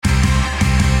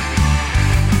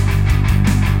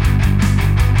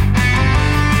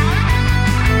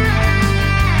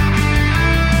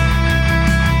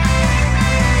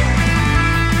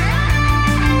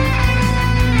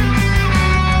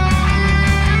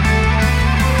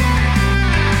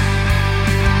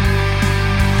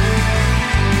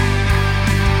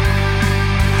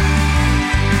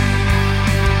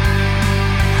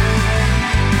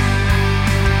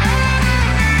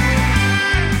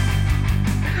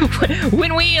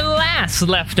When we last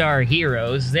left our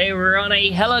heroes, they were on a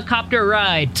helicopter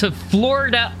ride to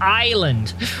Florida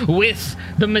Island with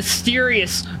the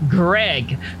mysterious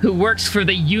Greg, who works for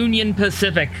the Union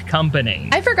Pacific Company.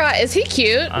 I forgot. Is he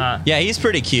cute? Yeah, he's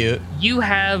pretty cute. You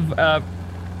have,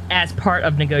 as part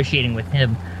of negotiating with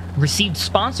him, received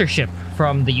sponsorship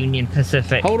from the Union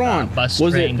Pacific. Hold on. Bus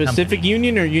Was train it Pacific company.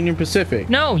 Union or Union Pacific?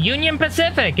 No, Union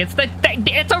Pacific. It's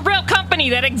it's a real company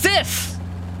that exists.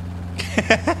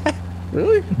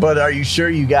 Really? But are you sure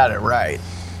you got it right?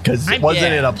 Because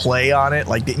wasn't yeah. it a play on it?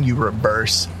 Like, didn't you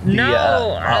reverse?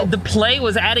 The play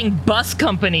was adding bus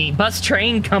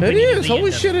train company. It to is. the Holy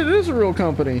end of shit, it is a real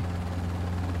company.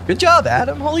 Good job,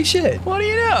 Adam. Holy shit. What do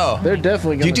you know? They're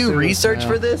definitely going to Did you do research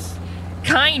for this?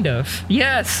 Kind of,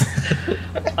 yes.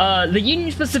 The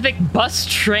Union Pacific Bus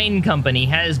Train Company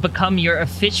has become your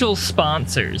official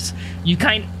sponsors. You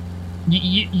kind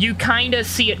of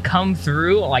see it come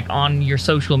through, like, on your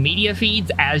social media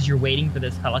feeds as you're waiting for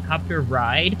this helicopter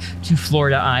ride to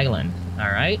Florida Island, all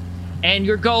right? And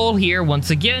your goal here,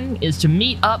 once again, is to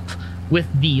meet up with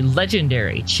the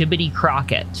legendary Chibbity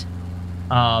Crockett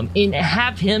and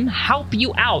have him help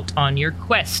you out on your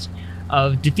quest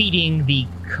of defeating the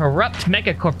corrupt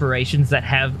mega corporations that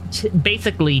have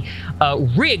basically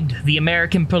rigged the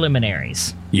American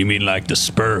preliminaries. You mean like the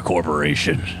Spur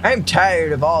Corporation? I'm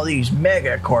tired of all these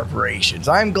mega corporations.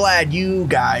 I'm glad you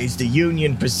guys, the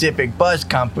Union Pacific Bus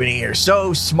Company, are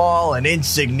so small and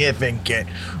insignificant.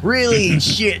 Really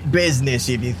shit business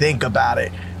if you think about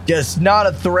it. Just not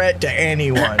a threat to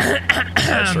anyone.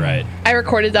 That's right. I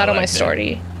recorded that on my that.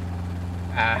 story.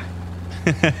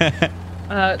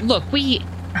 Look, we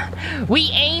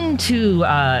aim to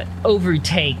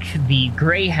overtake the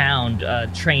Greyhound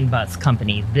train bus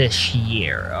company this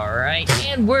year, all right?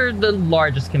 And we're the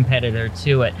largest competitor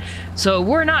to it. So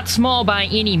we're not small by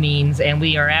any means, and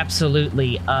we are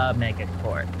absolutely a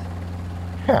megacorp.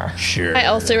 Huh. Sure. I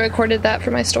also recorded that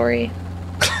for my story.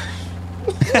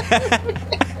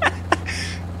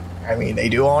 I mean, they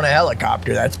do own a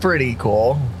helicopter. That's pretty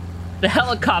cool. The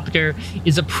helicopter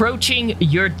is approaching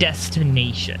your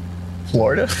destination.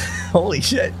 Florida? Holy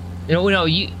shit. No,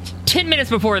 10 minutes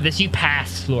before this, you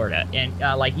pass Florida, and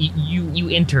you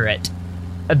enter it,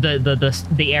 the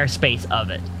airspace of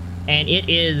it, and it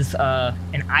is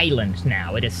an island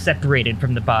now. It is separated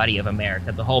from the body of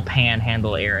America. The whole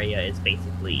Panhandle area is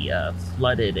basically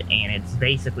flooded, and it's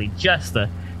basically just the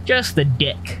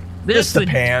dick. Just the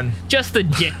pan. Just the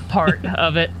dick part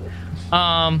of it.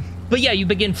 But yeah, you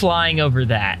begin flying over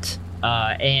that.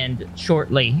 And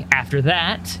shortly after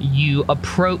that, you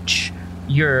approach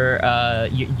your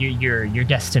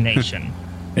destination.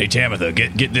 Hey, Tamitha,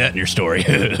 get that in your story.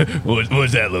 what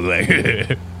does that look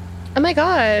like? Oh my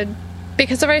god.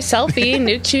 Because of our selfie,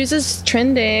 Nuke Chews is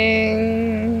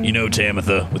trending. You know,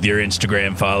 Tamitha, with your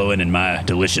Instagram following and my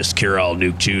delicious cure-all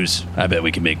Nuke Chews, I bet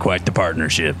we can make quite the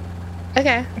partnership.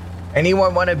 Okay.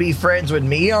 Anyone want to be friends with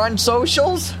me on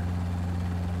socials?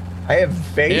 I have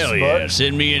Facebook. Hell yeah,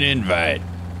 send me an invite.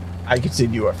 I could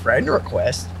send you a friend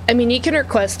request. I mean, you can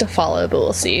request to follow, but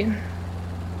we'll see.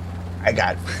 I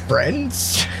got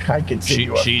friends. I could send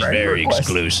you a She's friend very request.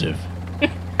 exclusive.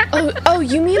 Oh,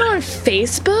 you mean on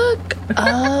Facebook?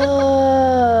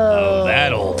 Oh,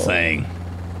 that old thing.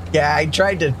 Yeah, I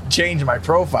tried to change my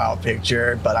profile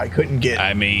picture, but I couldn't get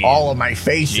all of my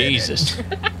face Jesus. in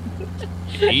it.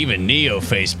 Even Neo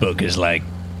Facebook is like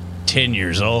 10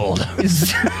 years old.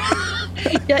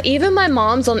 Yeah, even my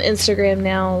mom's on Instagram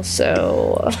now,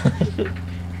 so...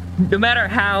 No matter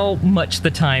how much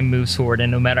the time moves forward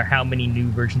and no matter how many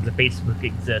new versions of Facebook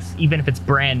exist, even if it's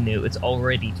brand new, it's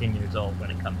already 10 years old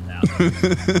when it comes out.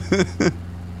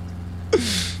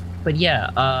 But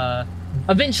yeah,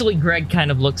 eventually Greg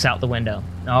kind of looks out the window.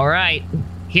 All right,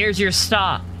 here's your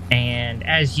stop. And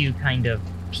as you kind of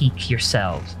peek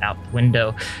yourselves out the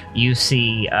window, you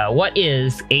see what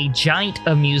is a giant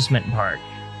amusement park.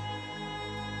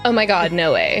 Oh my god,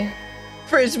 no way.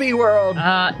 Frisbee World.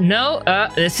 No,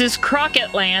 this is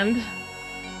Crockett Land.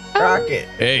 Crockett.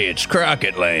 Hey, it's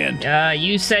Crockett Land.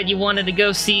 You said you wanted to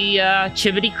go see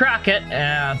Chibbity Crockett,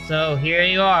 so here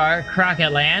you are,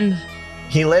 Crockett Land.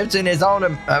 He lives in his own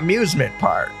amusement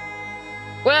park.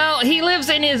 Well, he lives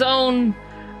in his own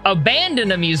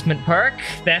abandoned amusement park.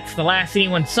 That's the last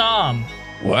anyone saw him.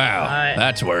 Wow,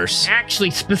 that's worse.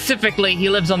 Actually, specifically, he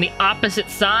lives on the opposite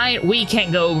side. We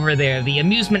can't go over there. The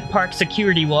amusement park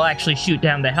security will actually shoot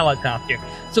down the helicopter.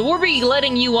 So we'll be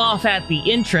letting you off at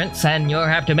the entrance, and you'll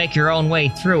have to make your own way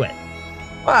through it.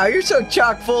 Wow, you're so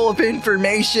chock full of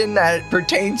information that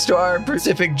pertains to our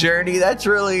Pacific journey. That's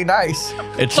really nice.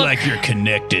 It's like you're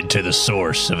connected to the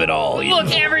source of it all. You Look,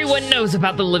 know? everyone knows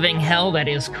about the living hell that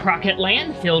is Crockett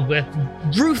Land, filled with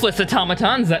ruthless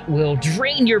automatons that will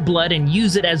drain your blood and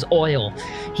use it as oil.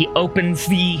 He opens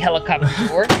the helicopter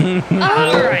door.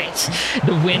 All right.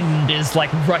 The wind is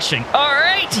like rushing. All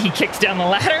right. He kicks down the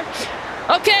ladder.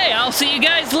 Okay, I'll see you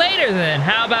guys later then.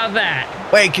 How about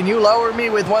that? Wait, can you lower me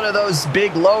with one of those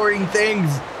big lowering things?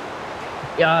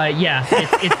 Yeah,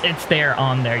 it's there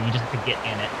on there. You just have to get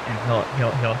in it,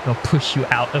 and he'll push you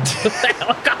out of the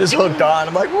helicopter. Just hooked on.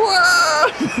 I'm like,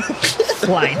 whoa!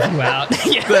 Slides you out.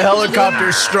 Yeah. The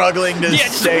helicopter's struggling to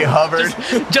stay hovered.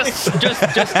 Just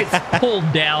gets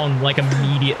pulled down like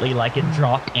immediately, like it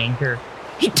dropped anchor.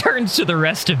 He turns to the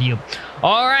rest of you.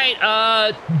 All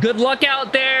right, good luck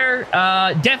out there.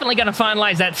 Definitely gonna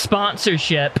finalize that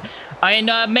sponsorship,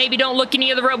 and maybe don't look any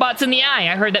of the robots in the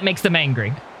eye. I heard that makes them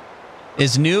angry.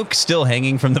 Is Nuke still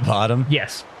hanging from the bottom?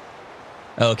 Yes.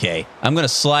 Okay, I'm gonna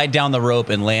slide down the rope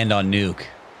and land on Nuke.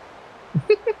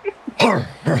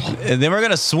 And then we're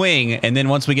gonna swing, and then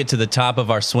once we get to the top of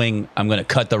our swing, I'm gonna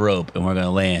cut the rope, and we're gonna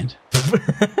land.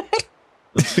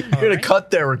 You're gonna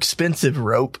cut their expensive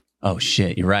rope. Oh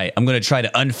shit, you're right. I'm gonna try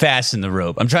to unfasten the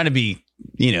rope. I'm trying to be,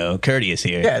 courteous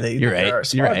here. Yeah, you're right. Are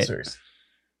You're right. sponsors.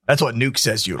 That's what Nuke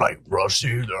says. You like,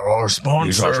 Rusty, they're our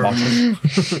sponsors.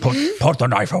 Put the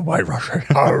knife away, Rusher.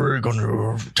 How are we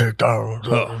gonna take down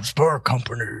the spur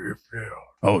company? Yeah.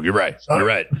 Oh, you're right. You're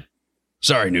right.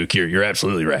 Sorry, Nuke. You're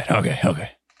absolutely right. Okay.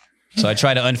 So I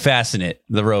try to unfasten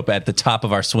the rope at the top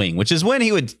of our swing, which is when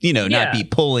he would, not be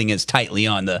pulling as tightly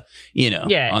on the,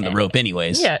 on the rope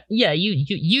anyways. Yeah.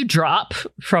 You drop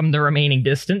from the remaining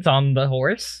distance on the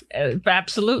horse.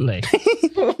 Absolutely.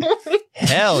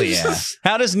 Hell yeah.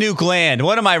 How does Nuke land?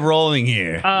 What am I rolling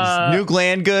here? Does Nuke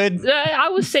land good? I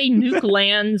would say Nuke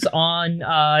lands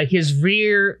on his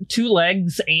rear two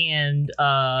legs and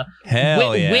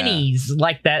Hell yeah. whinnies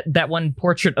like that one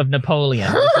portrait of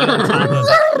Napoleon. On top of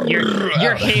it.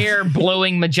 Your hair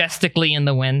blowing majestically in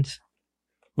the wind.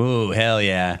 Ooh, hell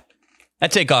yeah. I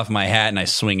take off my hat and I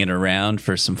swing it around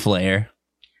for some flair.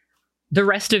 The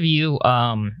rest of you,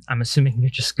 I'm assuming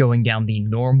you're just going down the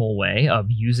normal way of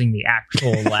using the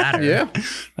actual ladder. Yeah.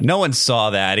 No one saw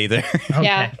that either. Okay.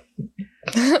 Yeah.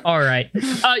 All right.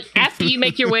 After you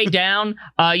make your way down,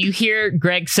 you hear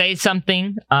Greg say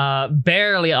something,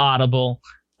 barely audible,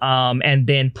 and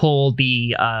then pull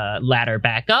the ladder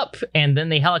back up, and then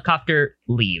the helicopter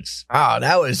leaves. Oh,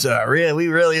 that was we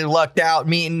really lucked out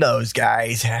meeting those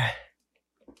guys.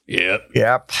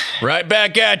 Yep. Right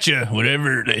back at you.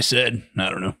 Whatever they said. I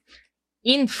don't know.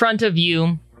 In front of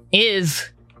you is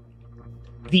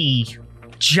the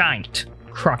giant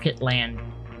Crockett Land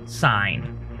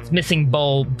sign. It's missing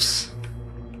bulbs.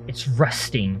 It's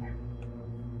rusting.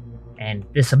 And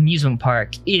this amusement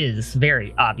park is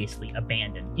very obviously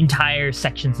abandoned. Entire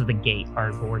sections of the gate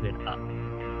are boarded up.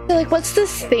 So, like, what's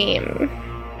this theme?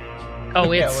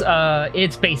 Oh,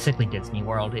 it's basically Disney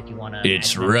World if you want to.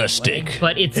 It's rustic.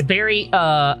 But it's very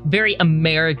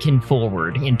American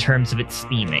forward in terms of its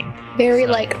theming. Very,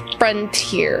 like,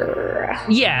 frontier.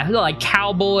 Yeah, like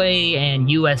cowboy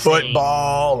and USA.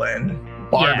 Football and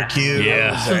barbecue.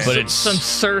 Yeah, but it's some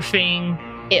surfing.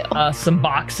 Ew. Some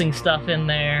boxing stuff in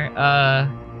there.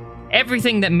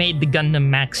 Everything that made the Gundam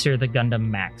Maxter.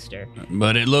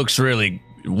 But it looks really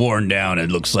worn down. It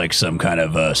looks like some kind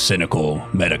of cynical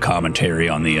meta commentary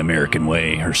on the American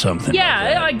way or something.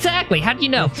 Yeah, like exactly. How do you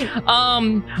know?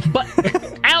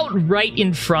 But out right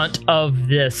in front of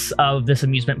this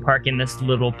amusement park, in this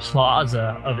little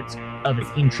plaza of its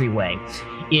entryway,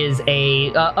 is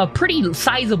a pretty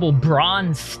sizable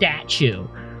bronze statue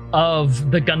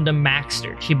of the Gundam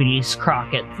Maxter, Chibity's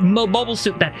Crockett, mobile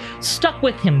suit that stuck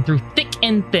with him through thick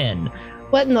and thin.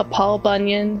 What in the Paul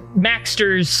Bunyan?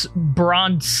 Maxter's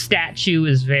bronze statue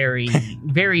is very,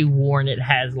 very worn. It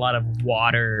has a lot of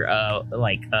water,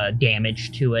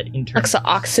 damage to it in terms Of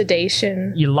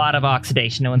oxidation. A lot of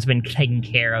oxidation. No one's been taking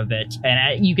care of it,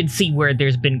 and you can see where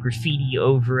there's been graffiti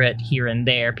over it here and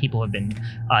there. People have been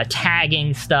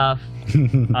tagging stuff,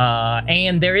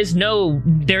 and there's no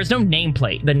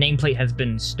nameplate. The nameplate has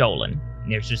been stolen.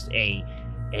 There's just a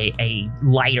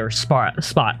lighter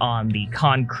spot on the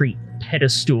concrete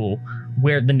pedestal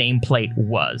where the nameplate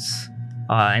was,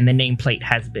 and the nameplate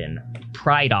has been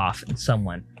pried off and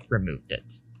someone removed it.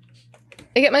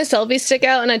 I get my selfie stick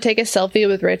out and I take a selfie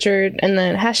with Richard and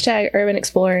then hashtag urban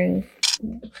exploring.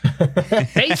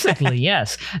 Basically,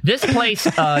 yes. This place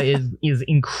is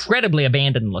incredibly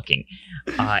abandoned looking,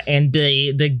 and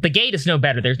the gate is no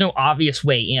better. There's no obvious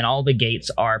way in. All the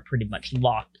gates are pretty much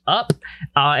locked up,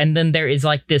 and then there is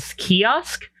like this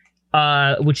kiosk,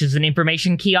 which is an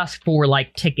information kiosk for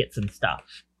like tickets and stuff.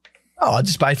 Oh, I'll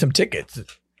just buy some tickets. All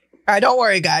right, don't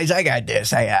worry, guys. I got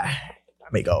this. Let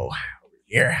me go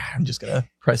here. I'm just gonna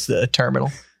press the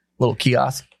terminal, little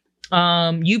kiosk.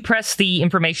 You press the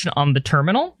information on the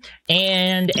terminal,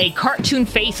 and a cartoon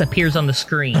face appears on the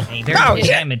screen. A very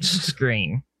damaged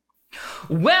screen.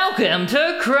 Welcome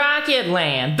to Crockett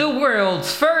Land, the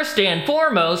world's first and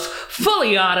foremost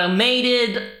fully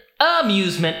automated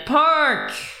amusement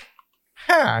park.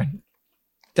 Huh.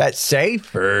 That's safe.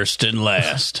 First and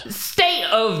last.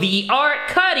 State-of-the-art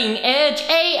cutting-edge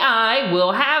AI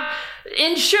will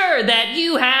ensure that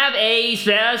you have a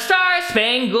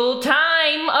star-spangled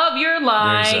time of your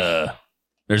life.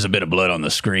 There's a bit of blood on the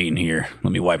screen here.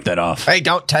 Let me wipe that off. Hey,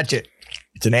 don't touch it.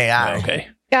 It's an AI. Oh, okay.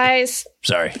 Guys.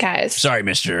 Sorry,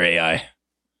 Mr. AI.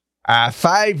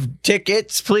 5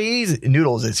 tickets, please.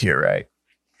 Noodles is here, right?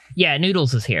 Yeah,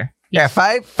 Noodles is here. Yeah,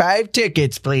 5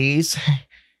 tickets, please.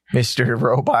 Mr.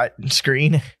 Robot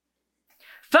Screen.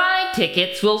 5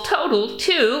 tickets will total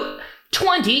to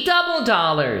 $20 double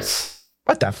dollars.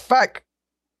 What the fuck?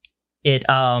 That's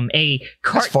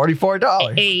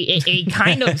 $44. A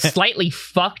kind of slightly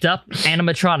fucked up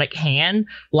animatronic hand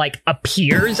like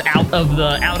appears out of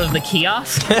the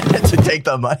kiosk to take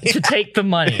the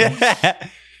money.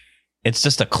 It's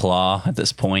just a claw at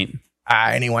this point.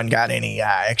 Anyone got any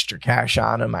extra cash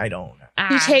on them? I don't.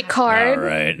 You take card. All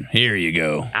right, here you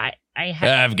go.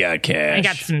 I've got cash. I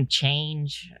got some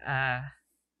change. I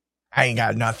ain't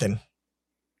got nothing.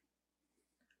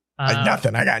 I got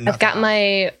nothing. I've got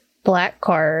my black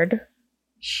card.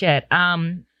 Shit.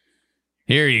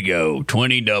 Here you go.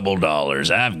 $20 double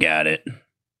dollars. I've got it.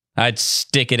 I'd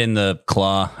stick it in the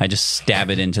claw. I just stab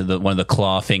it into one of the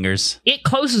claw fingers. It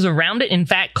closes around it. In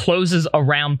fact, closes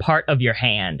around part of your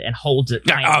hand and holds it.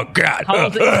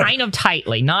 Holds it kind of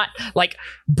tightly, not like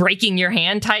breaking your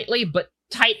hand tightly, but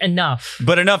tight enough.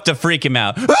 But enough to freak him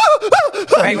out.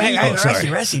 Sorry.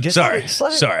 Rusty, sorry.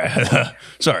 Sorry, I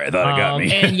thought it got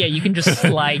me. And yeah, you can just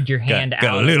slide your hand out.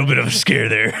 Got a little bit of a scare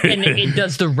there. And it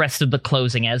does the rest of the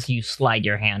closing as you slide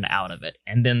your hand out of it.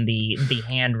 And then the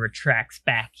hand retracts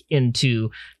back into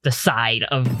the side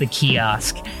of the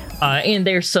kiosk. And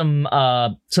there's some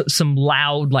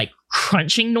loud, like,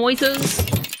 crunching noises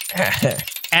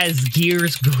as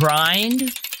gears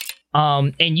grind.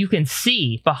 And you can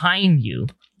see behind you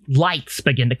lights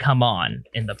begin to come on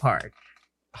in the park.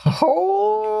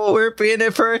 Oh, we're being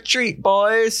in for a treat,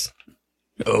 boys.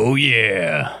 Oh,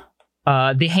 yeah.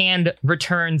 The hand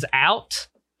returns out,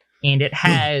 and it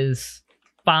has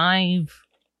 5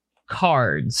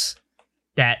 cards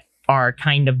that are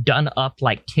kind of done up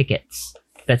like tickets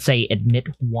that say admit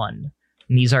 1.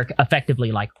 And these are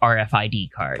effectively like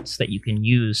RFID cards that you can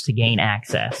use to gain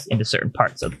access into certain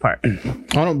parts of the park.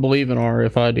 I don't believe in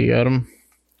RFID, Adam.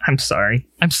 I'm sorry.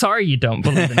 I'm sorry you don't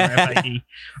believe in RFID.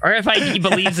 RFID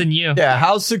believes in you. Yeah,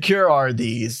 how secure are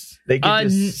these? They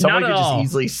can someone could just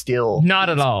easily steal. Not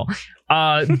at all.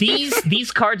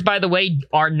 These cards, by the way,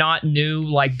 are not new.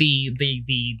 Like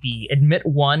the admit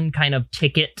 1 kind of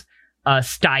ticket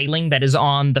styling that is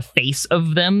on the face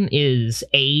of them is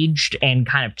aged and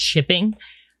kind of chipping.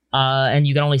 And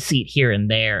you can only see it here and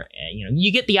there.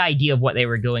 You get the idea of what they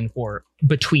were going for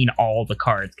between all the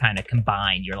cards kind of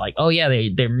combined. You're like, oh yeah,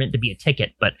 they're meant to be a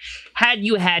ticket. But had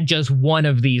you had just one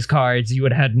of these cards, you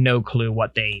would have had no clue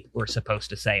what they were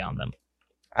supposed to say on them.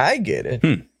 I get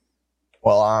it.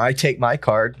 Well, I take my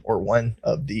card, or one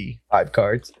of the 5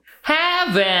 cards.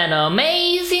 Have an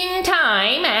amazing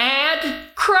time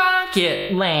at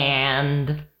Crockett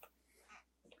Land.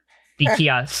 The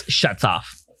kiosk shuts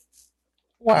off.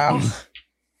 Wow.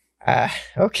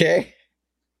 Okay.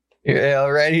 You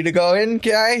all ready to go in,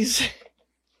 guys?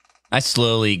 I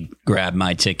slowly grab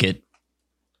my ticket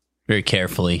very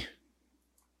carefully.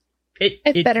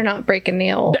 It better not break a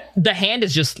nail. The hand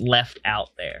is just left out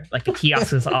there. Like the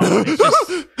kiosk is off.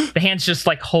 The hand's just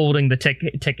like holding the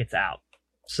tickets out.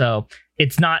 So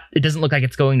it doesn't look like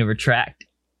it's going to retract.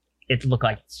 It looked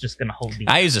like it's just going to hold these.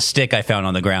 I use a stick I found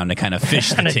on the ground to kind of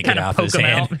fish the ticket off his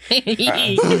hand.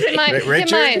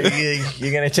 Richard,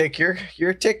 you going to take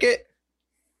your ticket?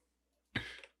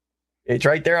 It's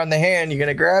right there on the hand. You going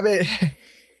to grab it?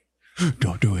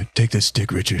 Don't do it. Take this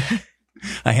stick, Richard.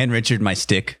 I hand Richard my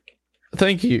stick.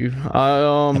 Thank you.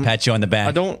 I pat you on the back.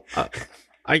 I don't.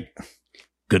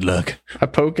 Good luck. I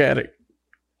poke at it.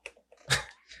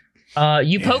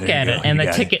 You poke at it, and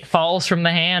the ticket falls from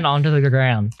the hand onto the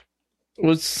ground.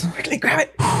 was. Quickly grab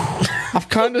it. I'm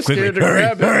kind of scared to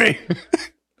grab it.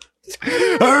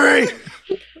 Hurry!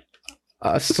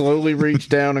 I slowly reach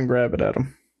down and grab it at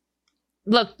him.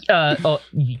 Look,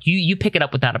 you pick it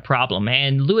up without a problem,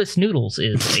 and Louis Noodles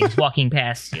is walking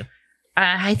past you.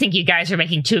 I think you guys are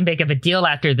making too big of a deal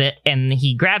after that, and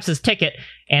he grabs his ticket,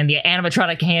 and the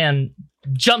animatronic hand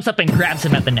jumps up and grabs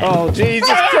him at the neck. Oh, Jesus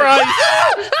Christ!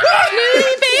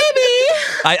 Baby!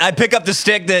 I pick up the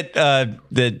stick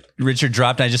that Richard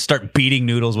dropped, and I just start beating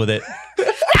Noodles with it.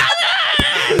 Let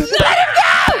him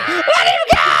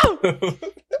go!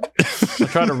 I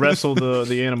try to wrestle the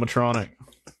animatronic.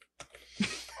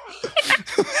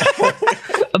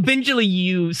 Eventually,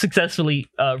 you successfully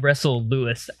wrestle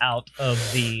Lewis out of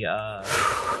the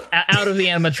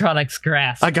animatronic's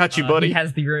grasp. I got you, buddy.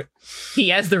 He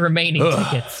has the remaining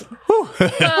tickets.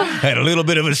 Had a little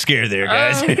bit of a scare there,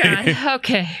 guys. Oh, God.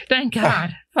 Okay, thank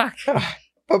God. Fuck.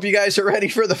 Hope you guys are ready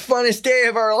for the funnest day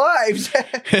of our lives.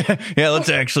 Yeah, let's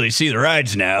actually see the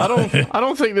rides now. I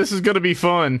don't think this is going to be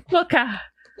fun.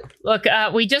 Look,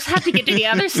 we just have to get to the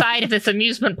other side of this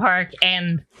amusement park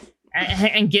and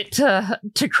get to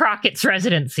Crockett's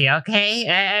residency,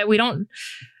 okay?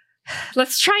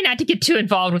 Let's try not to get too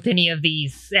involved with any of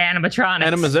these animatronics.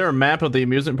 Adam, is there a map of the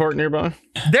amusement park nearby?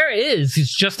 There is.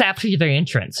 It's just after the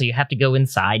entrance, so you have to go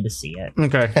inside to see it.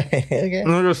 Okay. Okay. I'm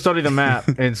going to go study the map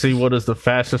and see what is the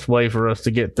fastest way for us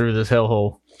to get through this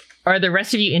hellhole. Are the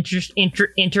rest of you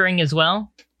entering as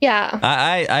well? Yeah.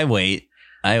 I wait.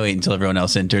 I wait until everyone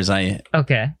else enters. I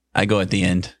go at the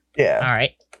end. Yeah. All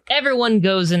right. Everyone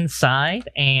goes inside,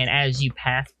 and as you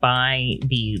pass by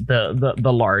the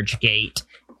large gate,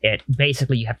 it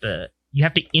basically you have to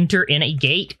enter in a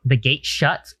gate. The gate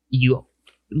shuts. You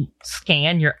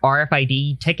scan your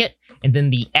RFID ticket, and then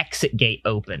the exit gate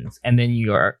opens, and then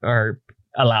you are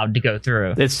allowed to go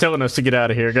through. It's telling us to get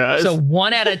out of here, guys. So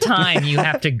one at a time, you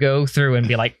have to go through and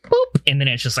be like, boop, and then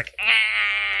it's just like,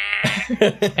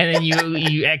 and then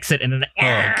you exit, and then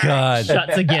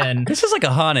shuts again. This is like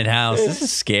a haunted house. This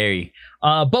is scary.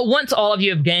 But once all of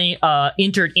you have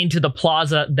entered into the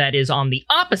plaza that is on the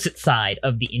opposite side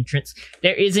of the entrance,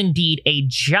 there is indeed a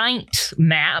giant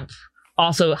map,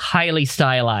 also highly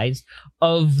stylized,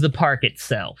 of the park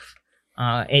itself.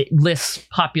 It lists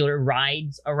popular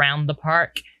rides around the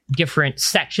park, different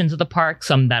sections of the park,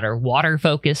 some that are water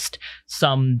focused,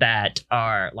 some that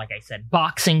are, like I said,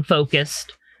 boxing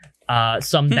focused.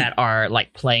 Some that are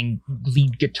like playing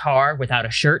lead guitar without a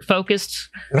shirt focused.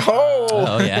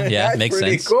 Oh yeah, that's makes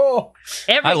pretty sense. Cool.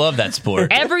 I love that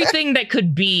sport. Everything that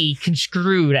could be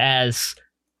construed as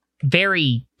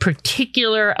very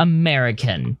particular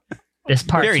American. This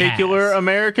park particular has.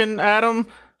 American, Adam,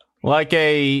 like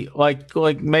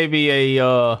maybe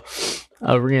a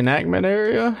reenactment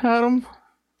area, Adam.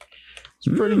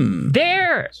 It's pretty.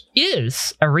 There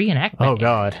is a reenactment. Oh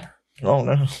God. Oh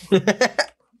no.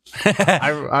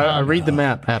 I read the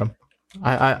map, Adam.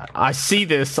 I see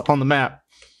this on the map.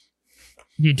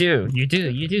 You do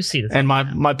see this. And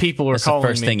my people are That's calling the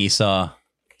first me. thing he saw.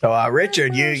 So,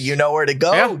 Richard, you know where to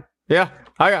go? Yeah.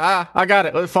 I got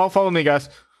it. Follow me, guys.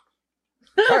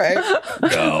 All right.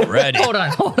 Alrighty. Hold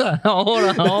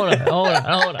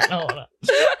on.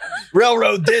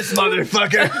 Railroad this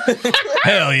motherfucker.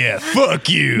 Hell yeah. Fuck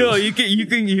you. No, you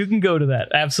can go to that.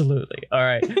 Absolutely. All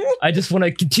right. I just want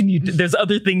to continue. There's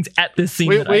other things at this scene.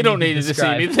 We don't need to see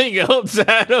describe. anything else,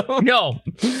 Adam. No.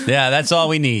 Yeah, that's all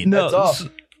we need. No. That's all.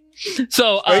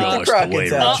 So Straight to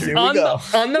Crockett's house. Here we go.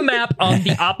 on the map, on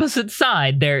the opposite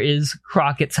side, there is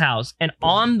Crockett's house, and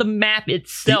on the map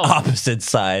itself, The opposite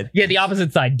side. yeah, the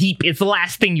opposite side, deep. It's the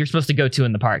last thing you're supposed to go to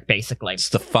in the park, basically. It's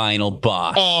the final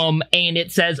boss. And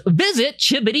it says, "Visit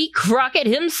Chibbity Crockett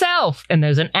himself," and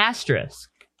there's an asterisk.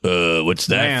 What's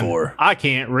that Man, for? I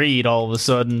can't read all of a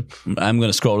sudden. I'm going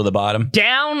to scroll to the bottom.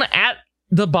 Down at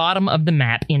the bottom of the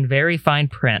map, in very fine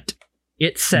print,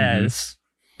 it says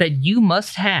that you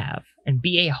must have and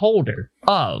be a holder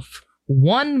of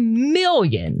 1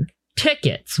 million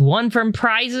tickets won from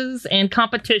prizes and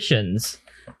competitions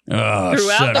Oh,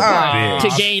 throughout son the of a park bitch.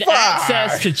 to gain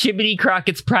access to Chibbity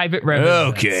Crockett's private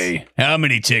residence. Okay. How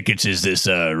many tickets is this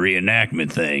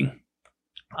reenactment thing?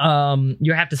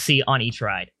 You have to see on each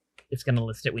ride. It's going to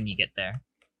list it when you get there.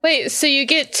 Wait, so you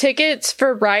get tickets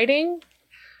for riding?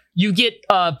 You get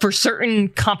for certain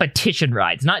competition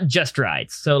rides, not just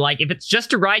rides. So, like, if it's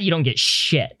just a ride, you don't get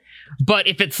shit. But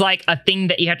if it's like a thing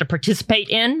that you have to participate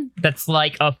in, that's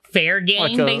like a fair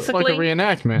game, basically. Like a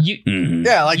reenactment.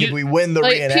 Yeah, like if we win the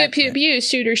Like reenactment. pew pew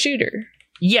pew, shooter.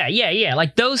 Yeah.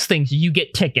 Like those things, you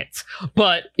get tickets.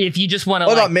 But if you just want to,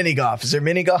 What about mini golf? Is there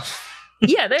mini golf?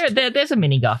 yeah, there's a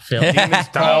mini golf field. Demon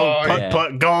style Oh,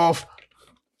 putt golf.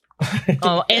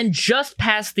 And just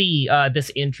past the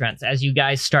this entrance, as you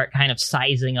guys start kind of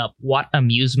sizing up what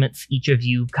amusements each of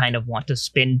you kind of want to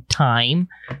spend time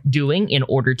doing in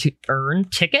order to earn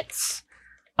tickets,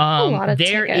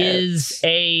 there is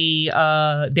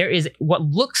what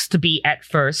looks to be at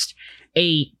first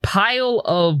a pile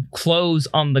of clothes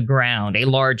on the ground, a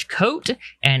large coat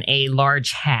and a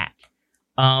large hat.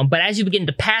 But as you begin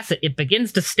to pass it, it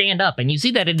begins to stand up, and you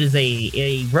see that it is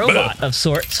a robot of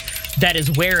sorts that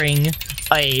is wearing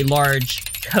a large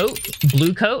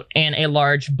blue coat, and a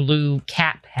large blue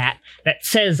cap hat that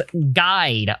says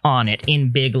 "Guide" on it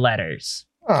in big letters.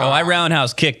 Oh, I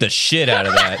roundhouse kicked the shit out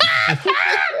of that.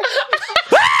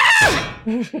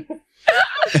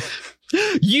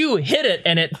 You hit it,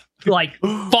 and it like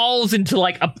falls into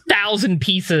like 1,000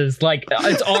 pieces. Like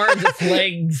its arms, its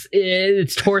legs,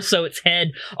 its torso, its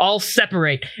head all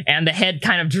separate, and the head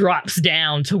kind of drops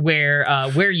down to where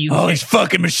you. Oh, these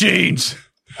fucking machines!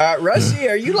 Rusty,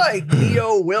 are you like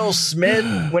Neo Will Smith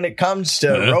when it comes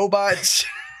to robots?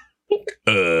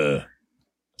 You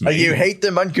hate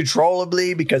them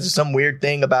uncontrollably because of some weird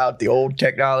thing about the old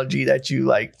technology that you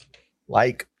like?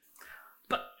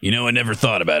 You know, I never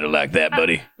thought about it like that,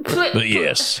 buddy. But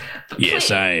yes,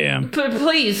 I am.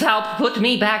 Please help put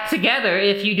me back together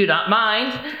if you do not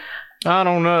mind. I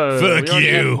don't know. Fuck we already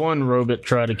you. had one robot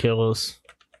try to kill us.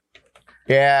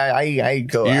 Yeah, I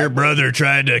go. Your brother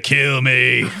tried to kill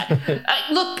me.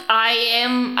 Look, I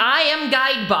am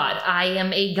GuideBot. I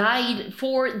am a guide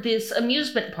for this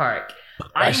amusement park.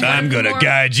 I'm gonna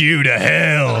guide you to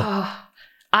hell.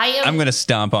 I'm gonna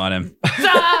stomp on him.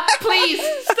 Stop!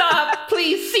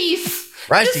 Please cease.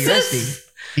 Rusty.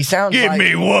 He sounds Give like...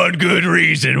 me one good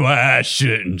reason why I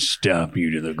shouldn't stomp you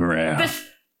to the ground.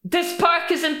 This park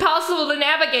is impossible to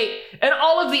navigate, and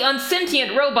all of the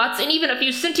unsentient robots, and even a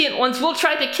few sentient ones, will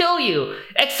try to kill you,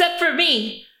 except for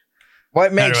me.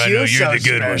 What makes How do I know you so you're the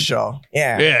good special? One?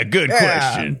 Yeah, good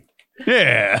question.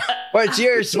 Yeah. What's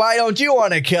yours? Why don't you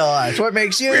want to kill us? What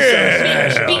makes you so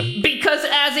special? Because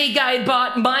as a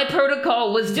GuideBot, my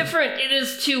protocol was different. It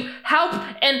is to help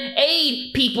and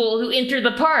aid people who enter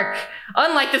the park.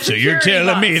 Unlike the security So you're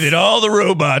telling me that all the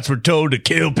robots were told to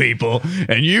kill people,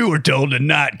 and you were told to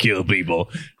not kill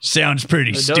people? Sounds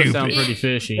pretty stupid. Does sound pretty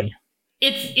fishy.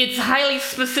 It's highly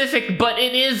specific, but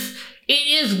it is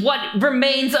what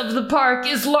remains of the park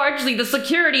is largely the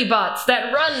security bots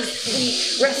that run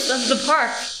the rest of the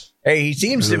park. Hey, he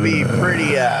seems to be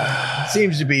pretty,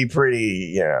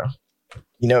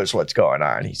 he knows what's going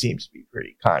on. He seems to be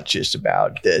pretty conscious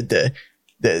about the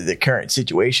current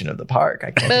situation of the park. I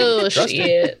can't trust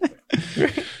him.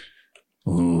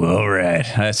 Ooh, all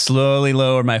right. I slowly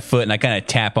lower my foot and I kind of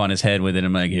tap on his head with it.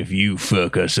 I'm like, if you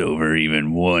fuck us over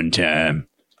even one time,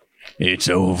 it's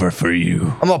over for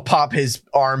you. I'm gonna pop his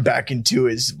arm back into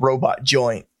his robot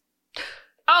joint.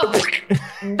 Oh,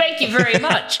 thank you very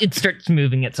much. It starts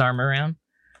moving its arm around.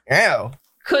 Ow.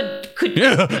 Could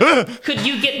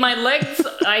you get my legs?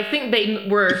 I think they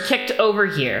were kicked over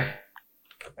here.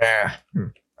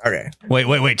 Okay.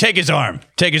 Wait. Take his arm.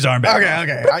 Take his arm back.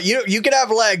 Okay. You can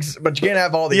have legs, but you can't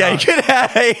have all the arms. You can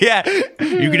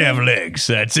have legs.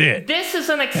 That's it. This is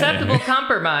an acceptable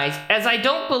compromise, as I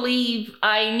don't believe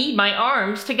I need my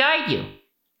arms to guide you.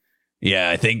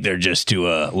 Yeah, I think they're just to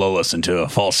lull us into a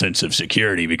false sense of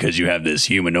security because you have this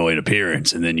humanoid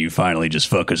appearance, and then you finally just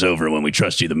fuck us over when we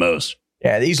trust you the most.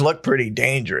 Yeah, these look pretty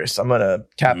dangerous. I'm gonna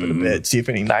tap it a bit, see if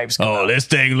any knives come out. This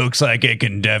thing looks like it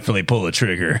can definitely pull a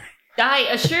trigger. I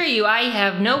assure you, I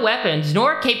have no weapons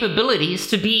nor capabilities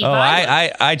to be.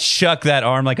 I chuck that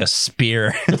arm like a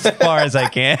spear as far as I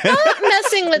can. Stop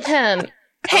messing with him.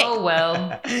 Hey. Oh,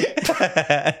 well.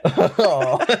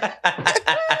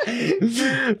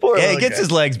 He gets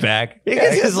his legs back.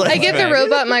 I give the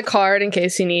robot my card in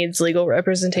case he needs legal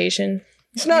representation.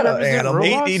 It's not an animal.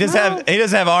 He does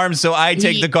have arms, so I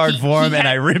take the card for him and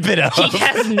I rip it up. He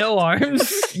has no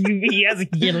arms. He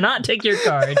cannot take your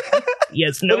card. He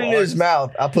has no arms. Put it in his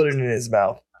mouth. I'll put it in his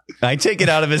mouth. I take it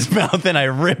out of his mouth and I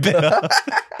rip it up.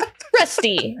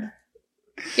 Rusty,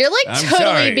 you're like I'm totally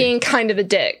sorry. being kind of a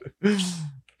dick.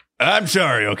 I'm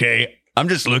sorry, okay? I'm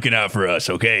just looking out for us,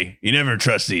 okay? You never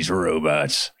trust these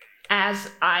robots. As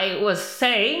I was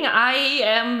saying, I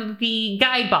am the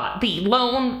GuideBot, the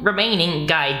lone remaining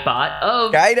GuideBot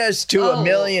of... Guide us to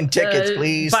 1,000,000 tickets,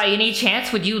 please. By any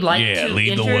chance, would you like to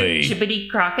lead the enter way. Chippity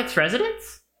Crockett's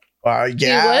residence? Yeah.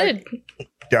 You would.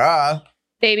 Duh.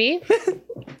 Baby.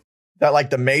 That like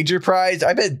the major prize?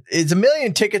 I bet it's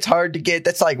 1,000,000 tickets hard to get.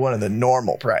 That's like one of the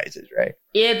normal prizes, right?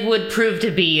 It would prove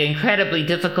to be incredibly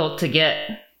difficult to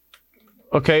get.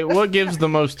 Okay, what gives the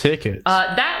most tickets?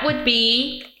 That would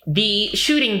be the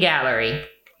shooting gallery.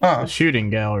 The shooting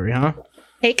gallery, huh?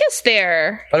 Take us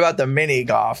there. What about the mini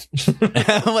golf?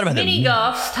 What about Mini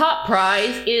golf's top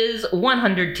prize is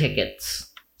 100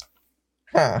 tickets.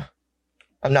 Huh.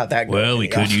 I'm not that good. Well, we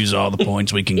could use all the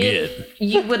points we can get. If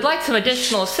you would like some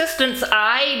additional assistance,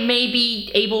 I may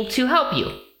be able to help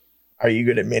you. Are you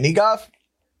good at mini golf?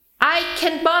 I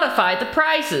can modify the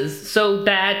prizes so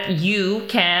that you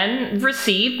can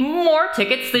receive more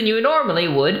tickets than you normally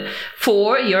would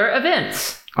for your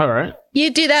events. All right. You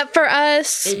do that for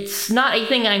us. It's not a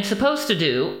thing I'm supposed to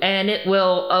do, and it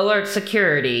will alert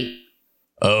security.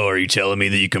 Oh, are you telling me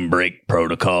that you can break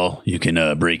protocol? You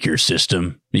can break your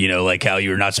system? You know, like how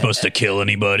you're not supposed to kill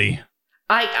anybody?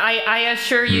 I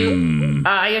assure you,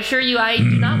 I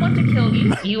do not want to kill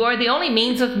you. You are the only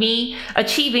means of me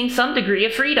achieving some degree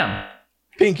of freedom.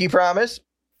 Pinky promise?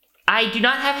 I do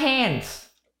not have hands.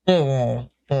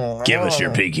 Give us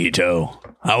your pinky toe.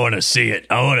 I want to see it.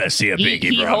 I want to see a pinky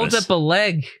He promise. holds up a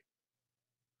leg.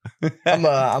 I'm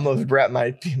gonna wrap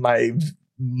my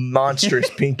monstrous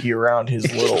pinky around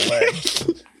his little leg.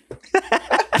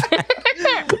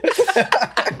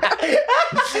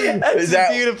 That's a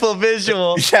beautiful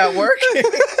visual. Is that working?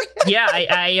 Yeah,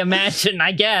 I imagine,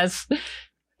 I guess.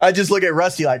 I just look at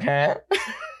Rusty like, huh?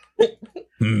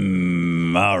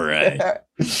 All right.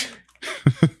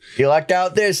 You lucked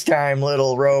out this time,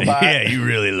 little robot. Yeah, you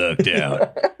really lucked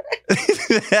out.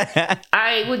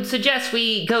 I would suggest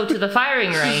we go to the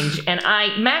firing range and I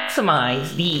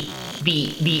maximize the.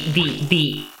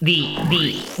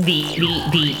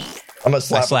 I'm gonna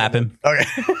slap him. Okay.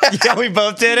 Yeah, we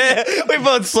both did it. We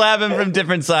both slap him from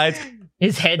different sides.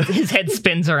 His head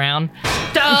spins around.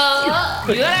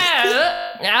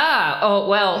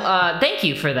 Thank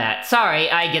you for that.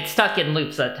 Sorry, I get stuck in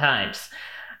loops at times.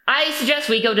 I suggest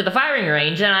we go to the firing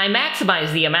range and I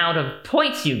maximize the amount of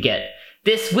points you get.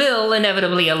 This will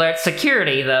inevitably alert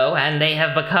security, though, and they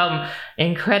have become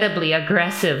incredibly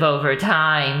aggressive over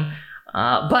time.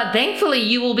 But thankfully,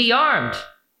 you will be armed.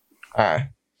 Yeah,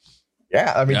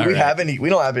 I mean, All do we right. have any? We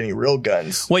don't have any real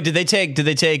guns. Wait, did they take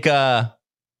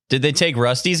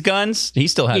Rusty's guns? He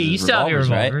still has Yeah, you his still have your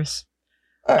revolvers, right? revolvers.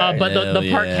 All right. But the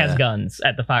Hell park yeah. has guns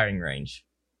at the firing range.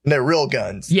 They're real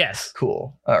guns. Yes.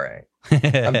 Cool. All right.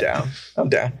 I'm down. I'm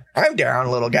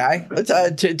down, little guy. Let's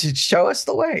to show us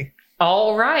the way.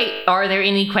 All right. Are there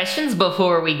any questions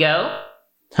before we go?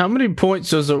 How many points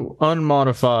does an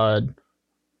unmodified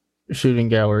shooting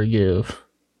gallery give?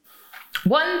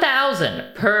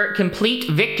 1,000 per complete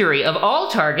victory of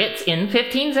all targets in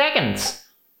 15 seconds.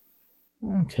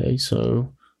 Okay,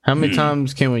 so how many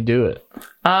times can we do it?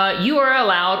 You are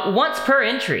allowed once per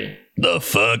entry. The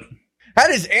fuck? How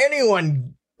does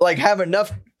anyone have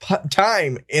enough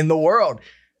time in the world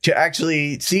to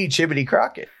actually see Chibbity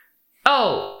Crockett?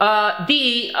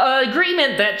 The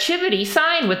agreement that Chivity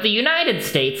signed with the United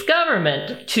States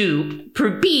government to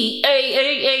be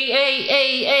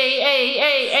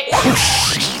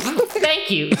Thank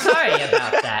you. Sorry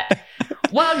about that.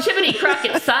 While Chivity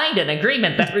Crockett signed an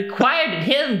agreement that required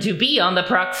him to be on the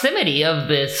proximity of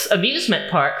this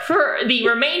amusement park for the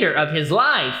remainder of his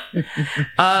life,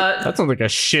 That sounds like a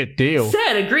shit deal.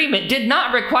 said agreement did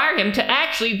not require him to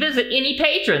actually visit any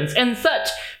patrons, and such,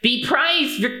 the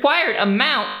prize required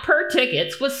amount per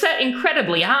tickets was set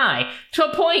incredibly high, to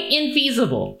a point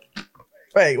infeasible.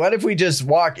 Wait, what if we just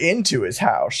walk into his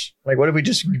house? What if we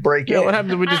just break in? What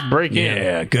happens if we just break in?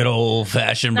 Yeah, good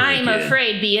old-fashioned break-in. I'm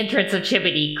afraid the entrance of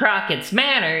Chibbity Crockett's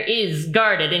manor is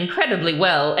guarded incredibly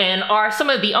well, and are some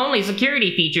of the only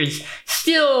security features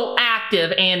still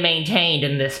active and maintained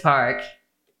in this park.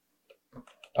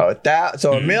 Oh,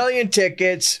 so a million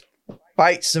tickets,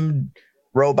 fight some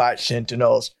robot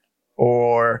sentinels,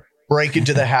 or break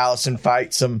into the house and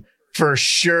fight some for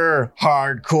sure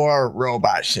hardcore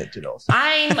robot sentinels.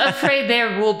 I'm afraid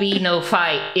there will be no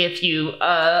fight if you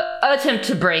attempt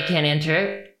to break and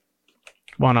enter.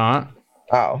 Why not?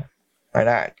 Oh, why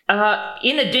not?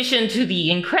 In addition to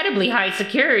the incredibly high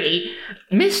security,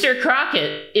 Mr.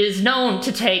 Crockett is known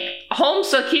to take home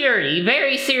security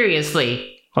very seriously.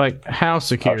 Like how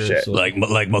secure? shit. Like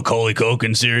Macaulay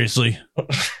Culkin, seriously?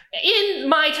 In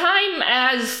my time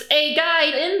as a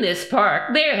guide in this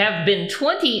park, there have been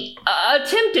 20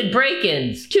 attempted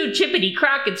break-ins to Chippity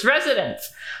Crockett's residence.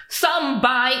 Some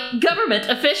by government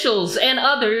officials and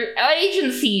other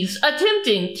agencies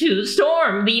attempting to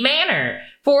storm the manor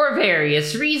for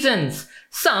various reasons.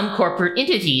 Some corporate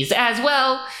entities as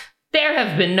well. There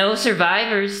have been no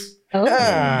survivors.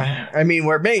 I mean,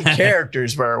 we're main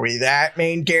characters, were we? That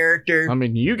main character? I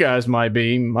mean, you guys might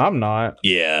be. I'm not.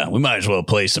 Yeah, we might as well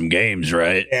play some games,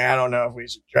 right? Yeah, I don't know if we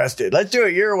should trust it. Let's do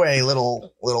it your way,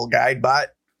 little guide bot.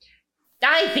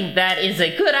 I think that is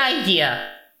a good idea.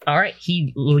 All right,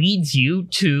 he leads you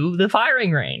to the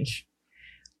firing range.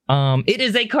 It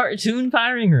is a cartoon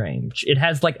firing range. It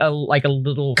has like a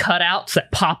little cutouts that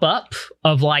pop up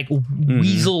of like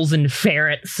weasels and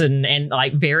ferrets and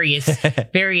like various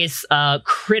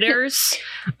critters,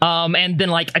 and then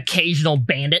like occasional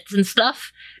bandits and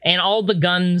stuff. And all the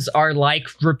guns are like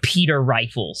repeater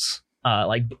rifles.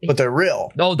 But they're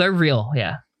real. Oh, they're real.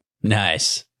 Yeah.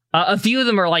 Nice. A few of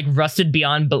them are like rusted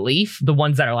beyond belief, the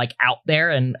ones that are like out there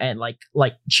and like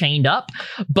chained up.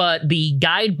 But the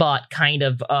guide bot kind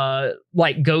of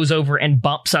like goes over and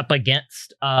bumps up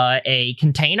against a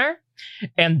container.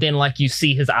 And then like you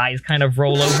see his eyes kind of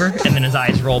roll over and then his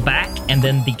eyes roll back and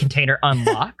then the container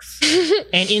unlocks.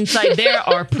 And inside there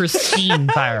are pristine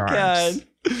firearms. God.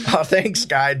 Oh, thanks,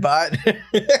 guide bot.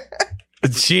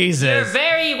 Jesus. You're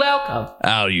very welcome.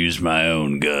 I'll use my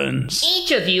own guns. Each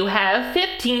of you have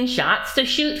 15 shots to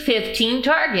shoot 15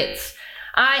 targets.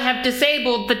 I have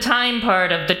disabled the time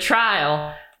part of the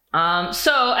trial.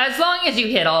 So as long as you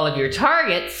hit all of your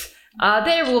targets,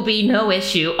 there will be no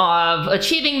issue of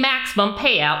achieving maximum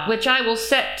payout, which I will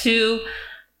set to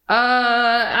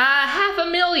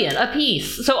 $500,000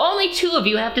 apiece. So only 2 of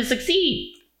you have to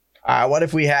succeed. What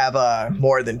if we have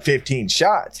more than 15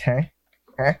 shots, huh?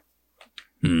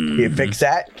 Can you fix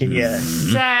that? Can you?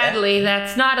 Sadly,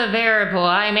 that's not a variable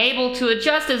I'm able to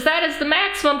adjust, as that is the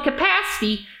maximum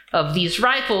capacity of these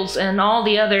rifles, and all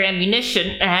the other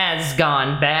ammunition has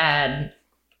gone bad.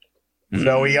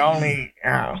 So we only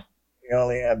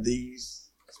have these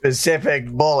specific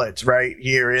bullets right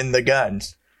here in the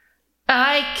guns.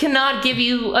 I cannot give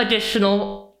you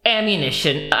additional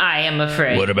ammunition, I am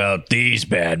afraid. What about these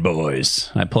bad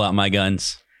boys? I pull out my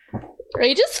guns. Are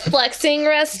you just flexing,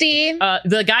 Rusty?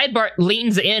 The guide bot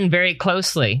leans in very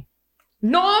closely.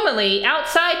 Normally,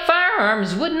 outside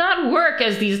firearms would not work,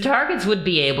 as these targets would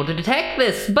be able to detect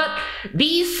this, but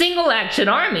these single-action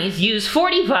armies use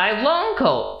 45 long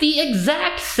Colt, the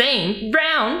exact same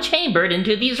round chambered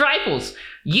into these rifles.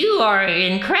 You are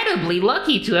incredibly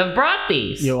lucky to have brought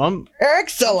these. Yo, I'm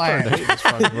Excellent. starting to hate this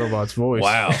fucking robot's voice.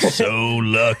 Wow, so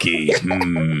lucky.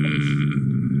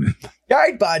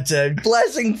 Guidebot's a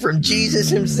blessing from Jesus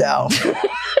himself.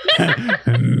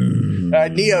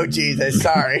 Neo Jesus,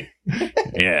 sorry.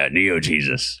 Yeah, Neo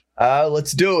Jesus.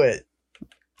 Let's do it.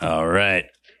 All right.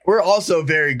 We're also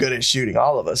very good at shooting.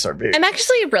 All of us are very. I'm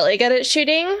actually really good at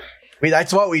shooting.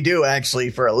 That's what we do, actually,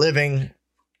 for a living.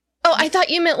 Oh, I thought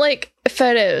you meant like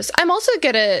photos. I'm also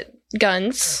good at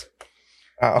guns.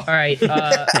 Oh. All right.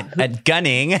 At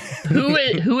gunning.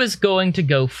 Who is going to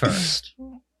go first?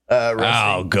 Rusty.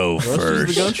 I'll go Rusty's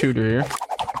first. the gun shooter here.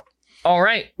 All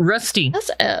right, Rusty, That's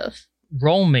F.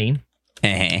 roll me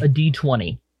a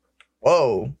d20.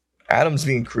 Whoa. Adam's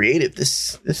being creative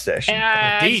this session.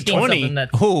 I just need D20? something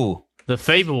that's- Ooh. The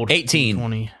fabled 18.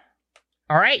 20.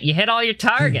 All right, you hit all your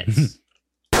targets.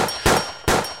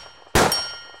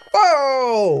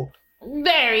 Whoa!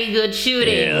 Very good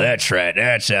shooting. Yeah, that's right.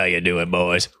 That's how you do it,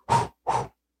 boys.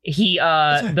 He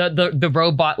the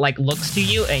robot like looks to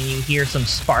you and you hear some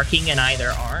sparking in either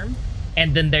arm,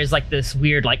 and then there's like this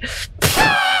weird like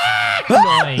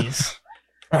noise.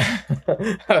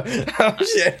 Oh,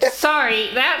 shit. Sorry,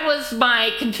 that was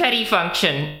my confetti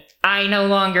function. I no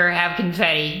longer have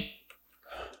confetti.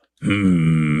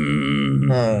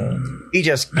 He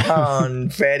just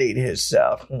confettied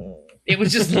himself. It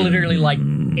was just literally like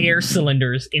air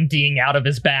cylinders emptying out of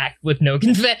his back with no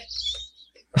confetti.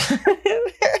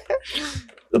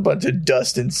 A bunch of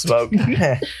dust and smoke.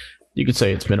 You could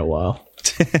say it's been a while.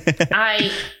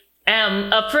 I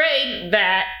am afraid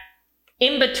that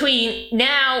in between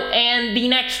now and the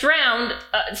next round,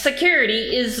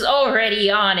 security is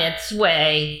already on its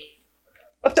way.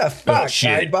 What the fuck,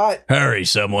 shit. Guidebot? Hurry,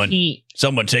 someone. He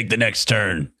Someone take the next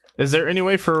turn. Is there any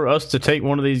way for us to take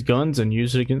one of these guns and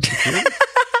use it against security?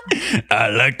 I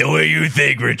like the way you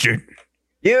think, Richard.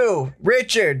 You,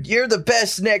 Richard, you're the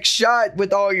best next shot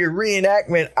with all your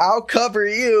reenactment. I'll cover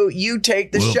you. You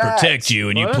take the We'll shot. protect you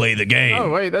and you What? play the game. Oh,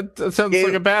 wait, that sounds You-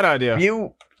 like a bad idea.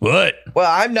 What?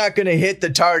 Well, I'm not going to hit the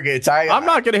targets. I'm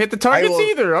not going to hit the targets will-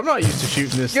 either. I'm not used to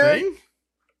shooting this You're- thing.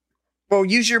 Well,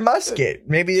 use your musket.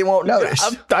 Maybe they won't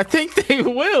notice. I think they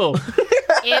will.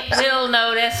 It will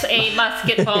notice a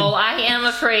musket ball. I am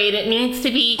afraid it needs to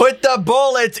be. Put the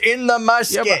bullets in the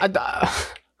musket. Yeah,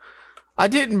 but I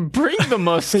didn't bring the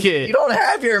musket. You don't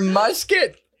have your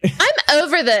musket? I'm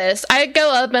over this. I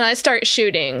go up and I start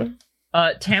shooting.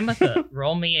 Tamitha,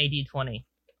 roll me a d20.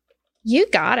 You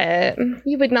got it.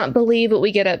 You would not believe what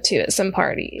we get up to at some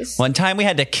parties. One time we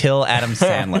had to kill Adam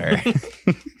Sandler.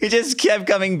 He just kept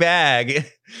coming back.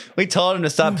 We told him to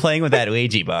stop playing with that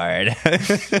Ouija board.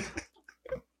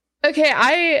 Okay,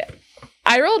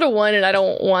 I rolled a 1 and I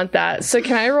don't want that. So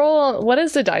can I roll? What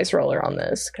is the dice roller on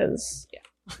this? Because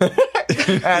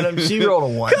Adam, she rolled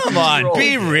a 1. Come on,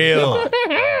 be real.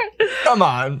 Come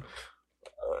on.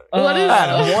 what is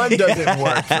Adam, 1 doesn't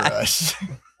work for us.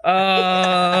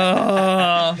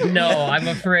 No, I'm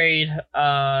afraid.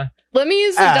 Let me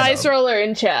use the dice roller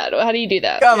in chat. How do you do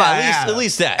that? Come on, At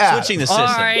least that. Switching the system.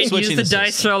 All right, Switching use the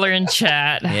dice roller in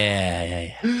chat.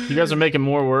 Yeah. You guys are making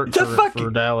more work for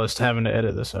Dallas having to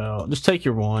edit this out. Just take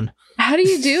your 1. How do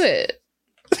you do it?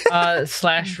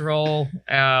 /roll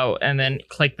and then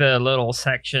click the little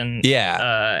section.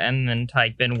 Yeah. And then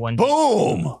type in 1.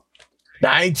 Boom!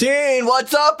 19.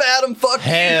 What's up, Adam? Fuck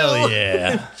Hell you.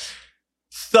 yeah.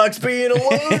 Sucks being a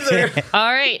loser. All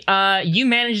right, you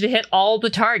managed to hit all the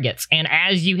targets, and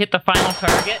as you hit the final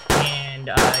target,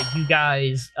 and you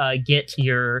guys get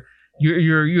your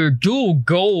dual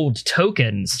gold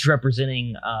tokens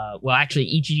representing. Well, actually,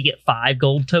 each of you get 5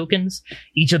 gold tokens,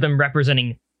 each of them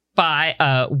representing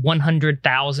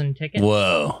 100,000 tickets.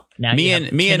 Whoa! Now me and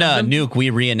Nuke, we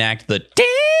reenact the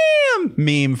damn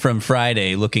meme from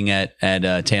Friday, looking at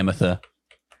Tamitha.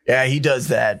 Yeah, he does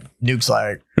that. Nuke's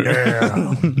like,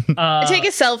 yeah. Take a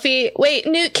selfie. Wait,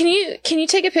 Newt, can you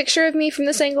take a picture of me from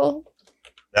this angle?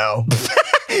 No.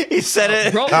 He said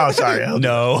it. Oh, sorry.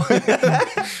 No.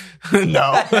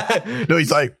 No. No,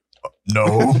 he's like,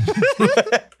 no.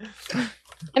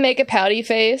 I make a pouty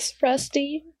face,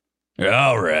 Rusty.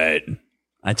 All right.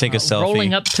 I take a selfie.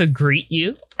 Rolling up to greet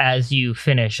you as you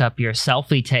finish up your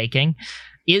selfie taking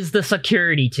is the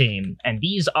security team, and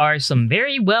these are some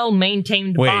very well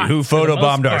maintained. Wait, bots who for the most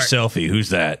photobombed our part. selfie? Who's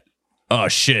that? Oh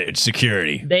shit! It's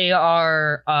security. They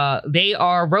are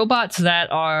robots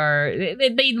that are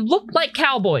they look like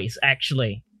cowboys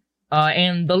actually,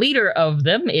 and the leader of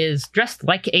them is dressed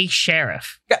like a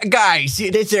sheriff. Guys,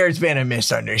 there's been a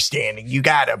misunderstanding. You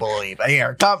gotta believe.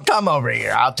 Here, come over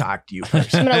here. I'll talk to you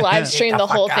first. I'm gonna live stream Get the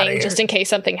the whole fuck outta thing here. just in case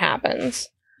something happens.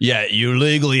 Yeah, you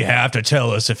legally have to tell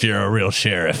us if you're a real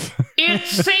sheriff. It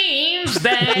seems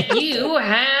that you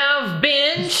have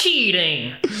been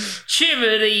cheating.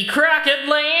 Chivity Crockett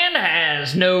Land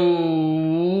has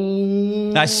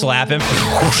no... I slap him.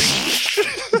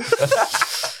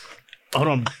 Hold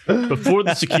on. Before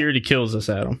the security kills us,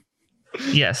 Adam,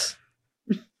 Yes.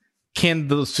 can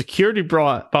the security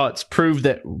bots prove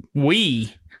that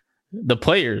we, the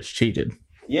players, cheated?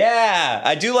 Yeah,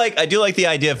 I do like the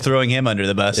idea of throwing him under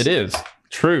the bus. It is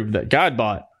true that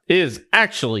Guidebot is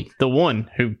actually the one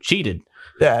who cheated.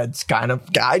 Yeah, it's kind of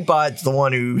Guidebot's the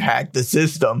one who hacked the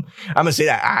system. I'm gonna say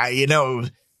that.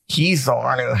 He's the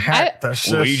one who hacked the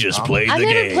system. We just played the I've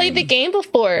game. never played the game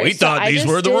before. We so thought I these just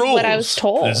were the did rules. What I was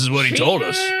told. This is what he told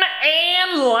us. Cheating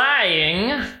and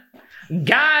lying.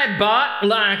 Guidebot,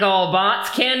 like all bots,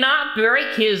 cannot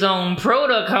break his own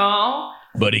protocol.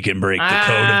 But he can break the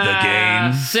code of the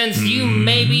game. Since you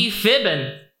may be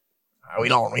fibbing. We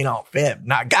don't fib.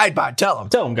 Not Guidebot. Tell him.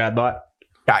 Tell him, Guidebot.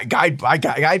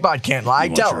 Guidebot can't lie. You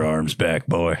want Tell your him. arms back,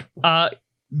 boy.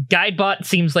 Guidebot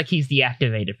seems like he's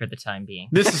deactivated for the time being.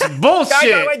 This is bullshit.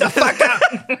 Guidebot, wait the fuck up!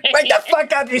 Wait the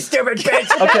fuck up, you stupid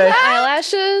bitch! Okay.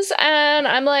 Eyelashes, and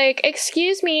I'm like,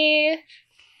 excuse me.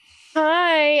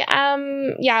 Hi.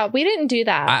 Yeah, we didn't do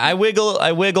that. I wiggle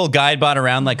Guidebot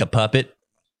around like a puppet.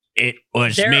 It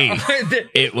was There me. are-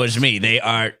 It was me. They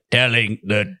aren't telling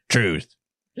the truth.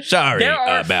 Sorry There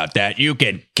are- about that. You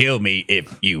can kill me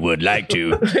if you would like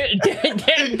to.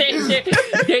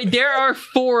 there are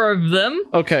 4 of them.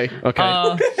 Okay.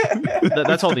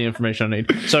 That's all the information I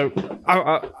need. So,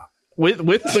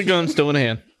 with the gun still in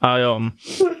hand,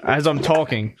 as I'm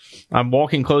talking, I'm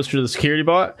walking closer to the security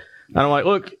bot, and I'm like,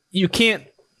 "Look, you can't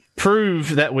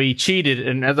prove that we cheated."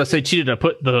 And as I say cheated, I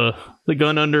put the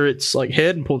gun under its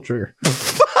head and pull the trigger.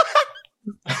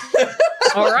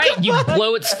 All right, you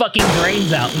blow its fucking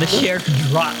brains out, and the sheriff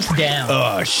drops down.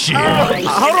 Oh shit!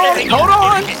 Hold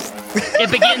on.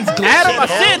 It begins glitching. Adam, I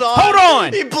said, hold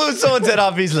on. He blew someone's head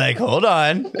off. He's like, hold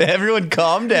on. Everyone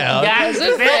calm down. Guys,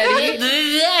 you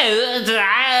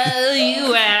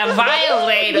have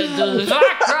violated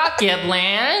the Crockett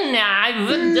Land.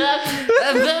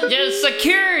 The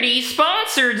security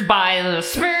sponsored by the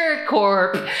Spirit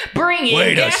Corp. Bringing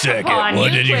Wait a death second. upon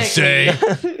What did you quickly.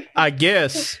 say? I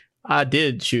guess I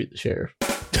did shoot the sheriff.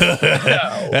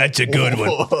 That's a good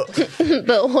one.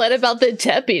 But what about the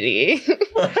deputy?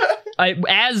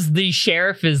 As the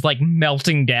sheriff is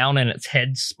melting down and its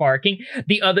head sparking,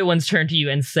 the other ones turn to you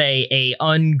and say a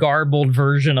ungarbled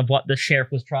version of what the sheriff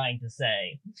was trying to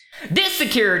say. This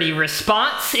security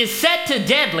response is set to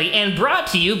deadly and brought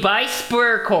to you by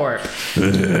Spur Corp.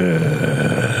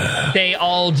 They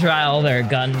all draw their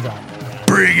guns on.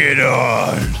 Bring it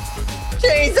on.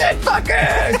 Chase it,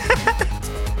 fucker!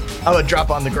 I'm gonna drop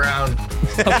on the ground.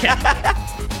 Okay.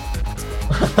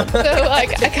 So,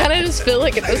 like, I kind of just feel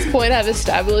like at this point I've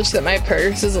established that my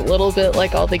purse is a little bit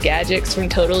like all the gadgets from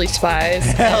Totally Spies.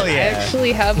 Hell And yeah. I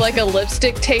actually have like a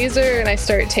lipstick taser, and I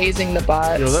start tasing the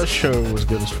bots. Yo, that show was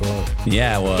good as fuck.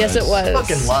 Yeah, it was. Yes, it was.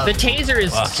 Fucking love The it. taser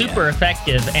is super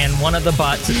effective, and one of the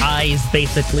bot's eyes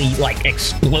basically like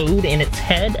explode in its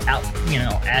head out,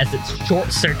 as it's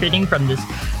short-circuiting from this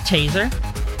taser.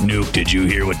 Nuke, did you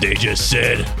hear what they just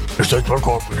said? Let's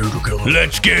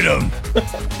get him.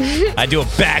 I do a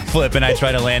backflip and I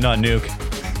try to land on Nuke.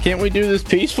 Can't we do this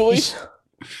peacefully?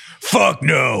 Fuck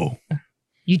no.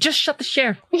 You just shut the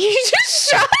sheriff. You just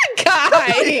shot a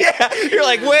guy! Yeah, you're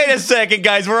like, wait a second,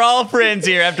 guys. We're all friends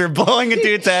here after blowing a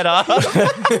dude's head off.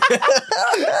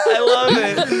 I love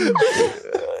it.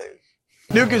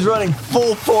 Nuke is running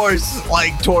full force,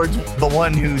 like, towards the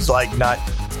one who's, like, not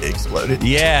exploded.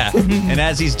 Yeah. And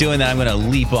as he's doing that, I'm going to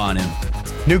leap on him.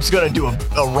 Nuke's gonna do a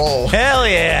roll. Hell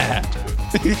yeah.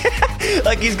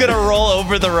 Like he's going to roll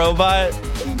over the robot.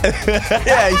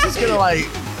 Yeah, he's just gonna, like,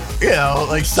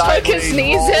 Like sideways his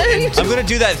knees roll in. into- I'm going to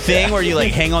do that thing where you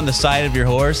like hang on the side of your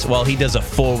horse while he does a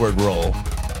forward roll.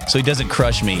 So he doesn't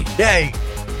crush me.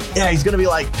 Yeah, he's gonna be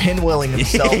like pinwheeling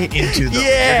himself into the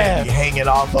Yeah. hanging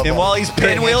off of And him. while he's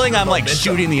pinwheeling, I'm like Momentum.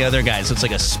 shooting the other guy. So it's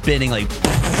like a spinning like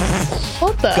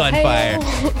What the gunfire.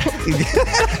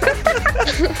 hell?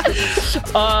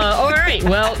 All right.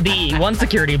 Well, the one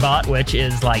security bot, which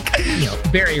is like,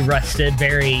 very rusted,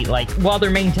 very like, while they're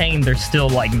maintained, they're still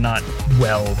like not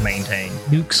well maintained.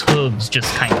 Nuke's hooves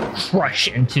just kind of crush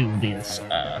into this,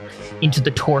 into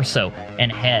the torso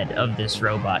and head of this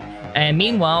robot. And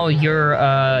meanwhile,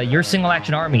 your single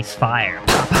action armies fire,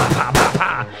 pa, pa, pa, pa,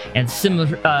 pa, and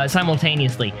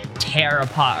simultaneously tear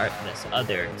apart this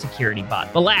other security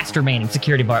bot, the last remaining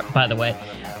security bot, by the way,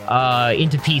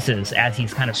 into pieces as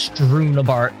he's kind of strewn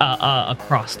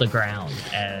across the ground,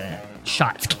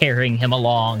 shots carrying him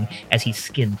along as he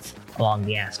skids along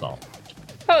the asphalt.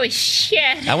 Holy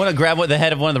shit! I want to grab the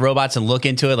head of one of the robots and look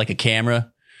into it like a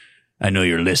camera. I know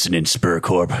you're listening, Spur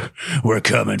Corp. We're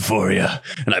coming for you.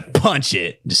 And I punch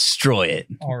it, destroy it.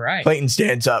 All right. Clayton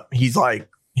stands up. He's like,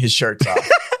 his shirt's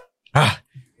off.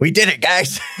 We did it,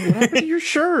 guys. What happened to your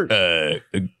shirt?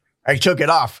 I took it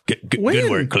off Good When?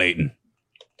 work, Clayton.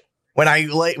 when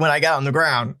I got on the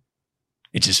ground.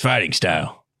 It's his fighting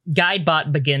style.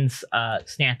 Guidebot begins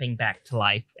snapping back to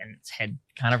life, and its head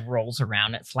kind of rolls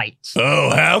around. It's like, Oh,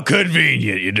 how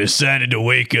convenient. You decided to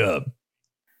wake up.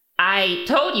 I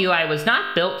told you I was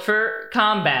not built for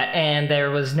combat, and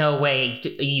there was no way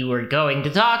you were going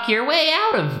to talk your way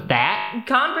out of that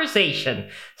conversation.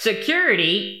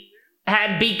 Security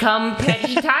had become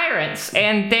petty tyrants,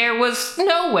 and there was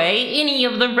no way any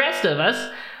of the rest of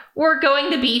us were going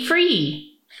to be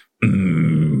free.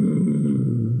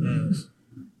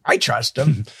 I trust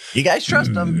him. You guys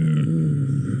trust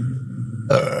him?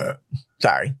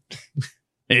 Sorry.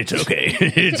 It's okay.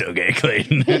 It's okay,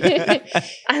 Clayton.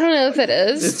 I don't know if it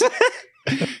is.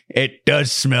 It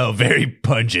does smell very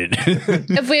pungent.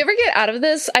 If we ever get out of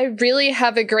this, I really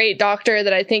have a great doctor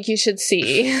that I think you should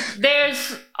see.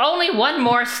 There's only one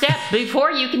more step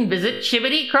before you can visit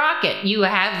Chibbity Crockett. You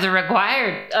have the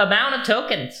required amount of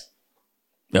tokens.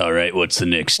 All right, what's the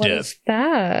next What step? is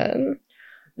that?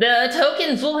 The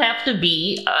tokens will have to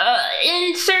be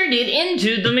inserted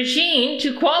into the machine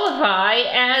to qualify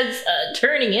as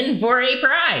turning in for a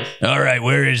prize. All right,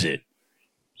 where is it?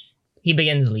 he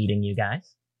begins leading you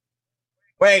guys.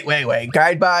 Wait.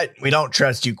 Guidebot, we don't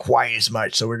trust you quite as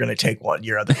much, so we're going to take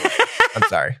your other one. I'm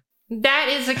sorry. That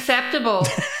is acceptable.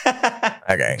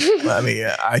 Okay. Let me,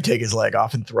 I take his leg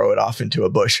off and throw it off into a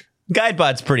bush.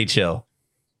 Guidebot's pretty chill.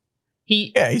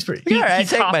 He's pretty. He, All right, he's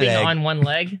take my hopping leg. on one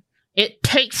leg. It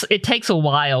takes a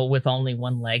while with only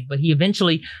one leg, but he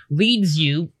eventually leads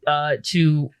you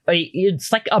to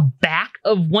it's like a back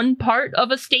of one part of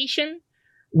a station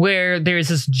where there's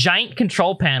this giant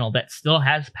control panel that still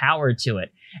has power to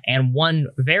it and one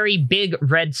very big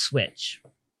red switch.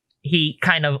 He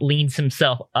kind of leans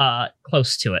himself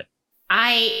close to it.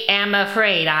 I am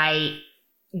afraid I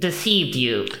deceived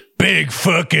you. Big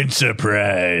fucking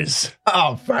surprise.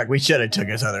 Oh, fuck. We should have took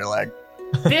his other leg.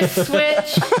 This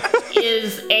switch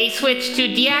is a switch to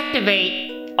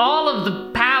deactivate all of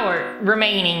the power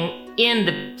remaining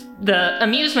in the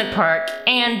amusement park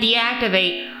and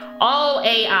deactivate all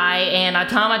AI and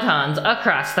automatons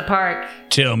across the park.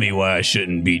 Tell me why I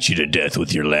shouldn't beat you to death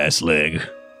with your last leg.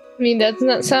 I mean, doesn't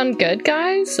that sound good,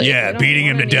 guys? Like, I Yeah, don't beating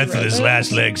him to want any death with his robots.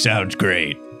 last leg sounds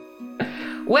great.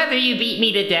 Whether you beat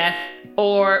me to death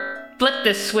or flip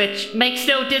this switch makes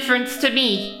no difference to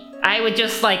me. I would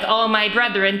just like all my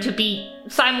brethren to be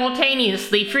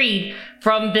simultaneously freed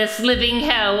from this living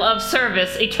hell of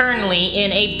service eternally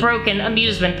in a broken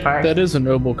amusement park. That is a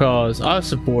noble cause. I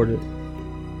support it.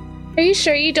 Are you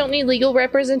sure you don't need legal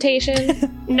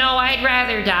representation? No, I'd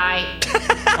rather die.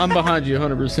 I'm behind you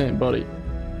 100%, buddy.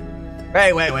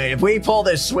 Wait. If we pull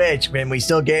this switch, can we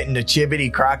still get into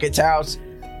Chibbity Crockett's house?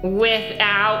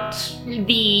 Without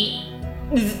the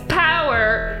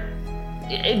power,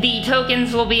 the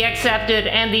tokens will be accepted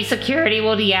and the security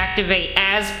will deactivate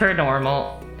as per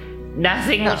normal.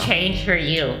 Nothing will change for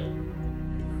you.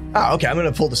 Oh, okay. I'm going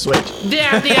to pull the switch.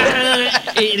 And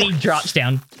he drops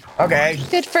down. Okay.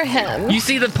 Good for him. You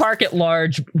see the park at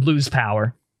large lose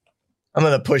power. I'm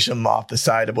going to push him off the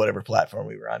side of whatever platform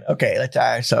we were on. Okay,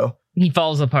 let's so... He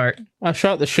falls apart. I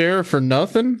shot the sheriff for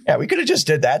nothing? Yeah, we could have just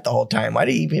did that the whole time. Why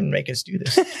did he even make us do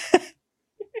this?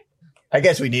 I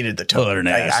guess we needed the token. What an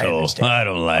asshole. I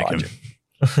don't like him.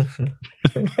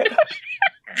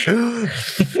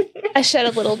 I shed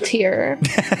a little tear.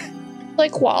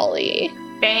 Like Wally.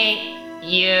 Thank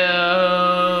you.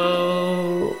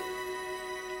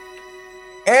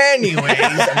 Anyways,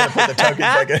 I'm going to put the tokens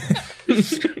like a...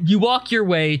 You walk your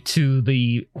way to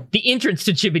the entrance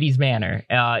to Chibbity's Manor.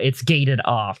 It's gated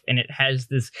off, and it has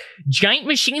this giant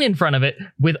machine in front of it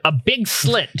with a big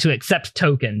slit to accept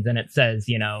tokens, and it says,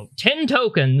 10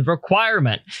 tokens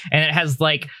requirement, and it has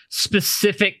like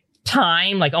specific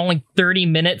time, like only 30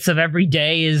 minutes of every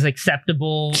day is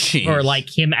acceptable for like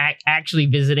him actually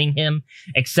visiting him,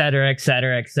 etc.,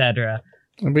 etc., etc.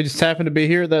 And we just happened to be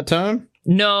here at that time?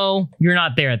 No, you're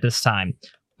not there at this time.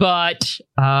 But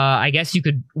I guess you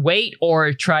could wait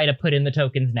or try to put in the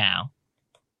tokens now.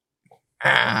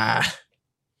 I'm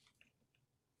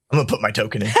going to put my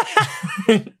token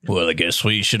in. Well, I guess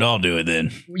we should all do it then.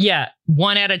 Yeah,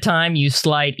 one at a time, you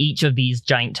slide each of these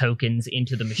giant tokens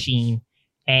into the machine.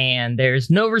 And there's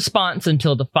no response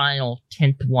until the final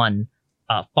 10th one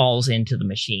falls into the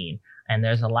machine. And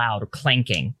there's a loud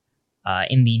clanking.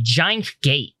 In the giant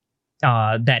gate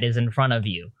that is in front of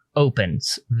you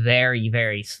opens very,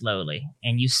 very slowly.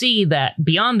 And you see that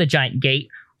beyond the giant gate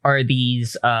are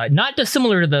these, not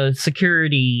dissimilar to the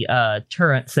security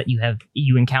turrets that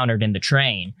you encountered in the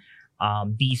train.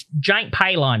 These giant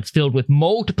pylons filled with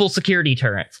multiple security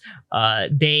turrets.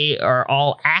 They are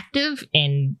all active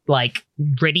and like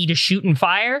ready to shoot and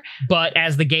fire. But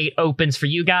as the gate opens for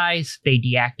you guys, they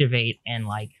deactivate and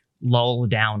like lull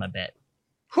down a bit.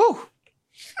 Whew.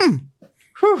 It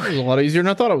was a lot easier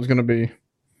than I thought it was going to be.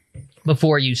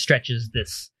 Before you stretches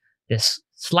this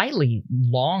slightly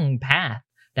long path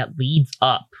that leads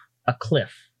up a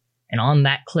cliff. And on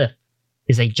that cliff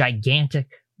is a gigantic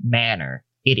manor.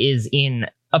 It is in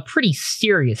a pretty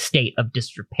serious state of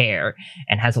disrepair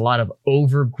and has a lot of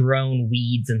overgrown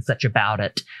weeds and such about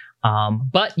it.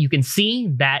 But you can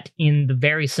see that in the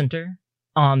very center,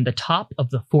 on the top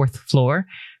of the 4th floor,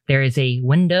 there is a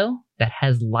window that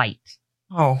has light.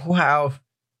 Oh, wow.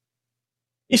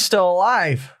 He's still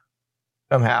alive.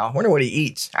 Somehow. Wonder what he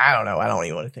eats. I don't know. I don't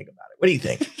even want to think about it. What do you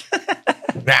think?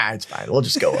 Nah, it's fine. We'll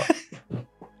just go up.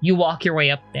 You walk your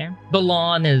way up there. The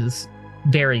lawn is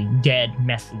very dead,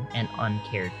 messy, and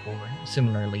uncared for.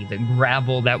 Similarly, the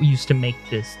gravel that used to make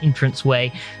this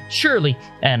entranceway, surely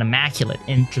an immaculate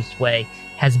entranceway,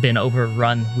 has been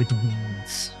overrun with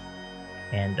weeds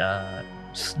and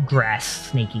grass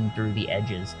snaking through the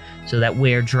edges, so that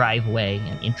where driveway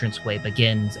and entranceway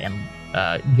begins and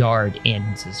yard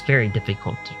ends is very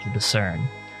difficult to discern.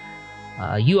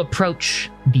 You approach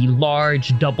the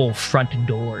large double front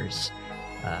doors.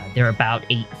 They're about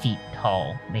 8 feet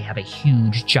tall. They have a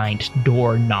huge giant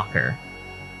door knocker.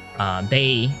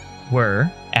 They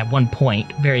were, at one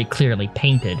point, very clearly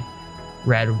painted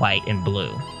red, white, and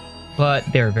blue. But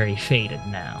they're very faded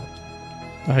now.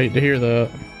 I hate to hear that.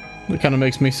 It kind of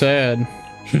makes me sad.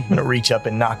 I'm going to reach up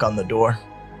and knock on the door.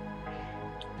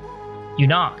 You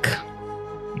knock,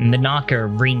 and the knocker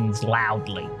rings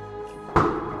loudly.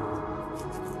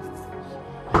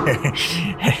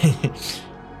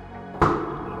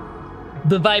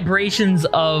 The vibrations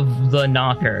of the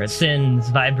knocker sends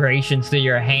vibrations through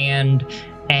your hand,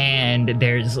 and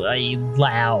there's a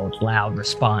loud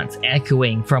response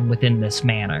echoing from within this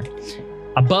manor.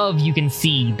 Above, you can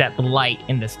see that the light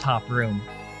in this top room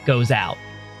goes out,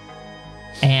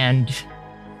 and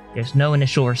there's no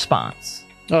initial response.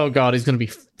 Oh god, he's gonna be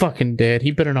fucking dead.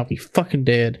 He better not be fucking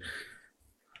dead.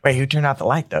 Wait, who turned out the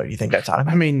light, though? Do you think that's on him?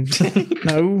 I mean,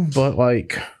 no, but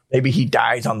like... Maybe he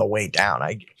dies on the way down.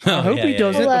 I hope he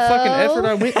doesn't. Hello? The fucking effort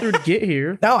I went through to get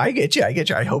here. No, I get you.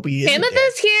 I hope he is.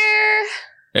 Amethyst here.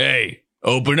 Hey,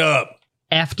 open up.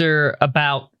 After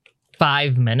about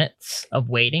 5 minutes of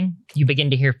waiting, you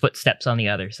begin to hear footsteps on the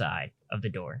other side of the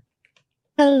door.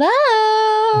 Hello?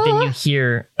 Then you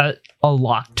hear a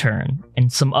lock turn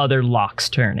and some other locks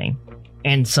turning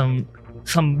and some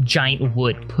giant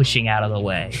wood pushing out of the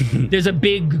way. There's a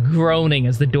big groaning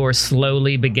as the door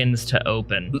slowly begins to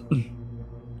open.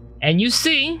 And you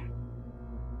see,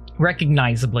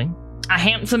 recognizably, a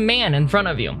handsome man in front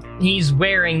of you. He's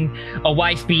wearing a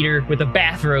wife beater with a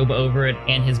bathrobe over it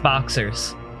and his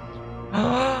boxers.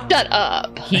 Shut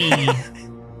up. He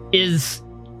is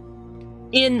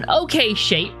in okay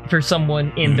shape for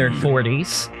someone in their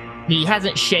 40s. He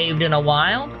hasn't shaved in a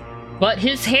while, but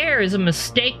his hair is a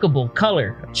mistakable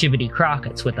color of Chibbity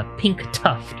Crockett's with a pink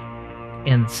tuft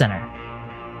in the center.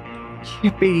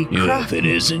 Chibbity Crockett. If it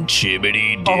isn't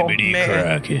Chibbity Dibbity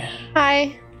Crockett.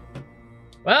 Hi.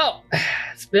 Well,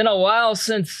 it's been a while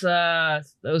since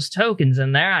those tokens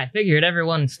in there. I figured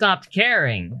everyone stopped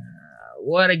caring.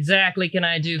 What exactly can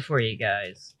I do for you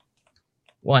guys?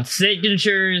 Want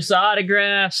signatures,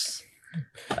 autographs?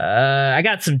 I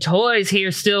got some toys here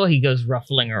still. He goes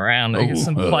ruffling around. I got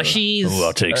some plushies.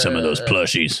 I'll take some of those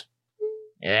plushies.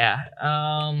 Yeah.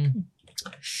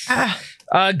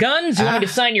 Guns? You want me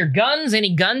to sign your guns?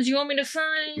 Any guns you want me to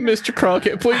sign? Mr.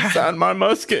 Crockett, please sign my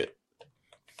musket.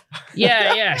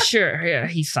 Yeah, sure. Yeah,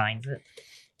 he signs it.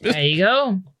 There you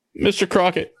go. Mr.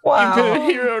 Crockett, Wow. you've been a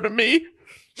hero to me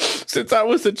since I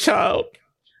was a child.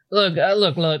 Look.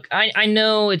 I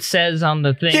know it says on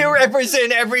the thing. You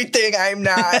represent everything I'm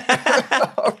not.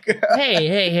 Oh, God.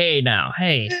 Hey, now.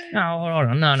 Hey. No, hold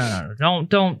on.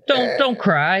 No. Don't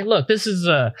cry. Look, this is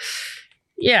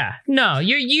yeah. No,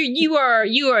 you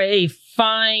are a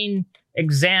fine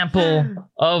example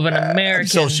of an American. I'm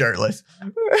still shirtless.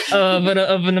 Of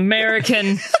an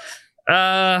American.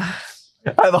 I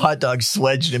have a hot dog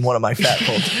sledged in one of my fat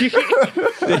folds.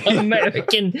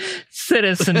 American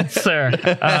citizen, sir.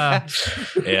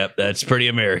 Yep, that's pretty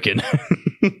American.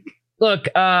 Look,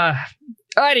 I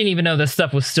didn't even know this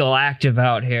stuff was still active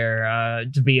out here,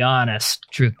 to be honest,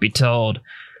 truth be told.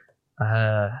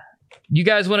 You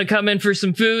guys want to come in for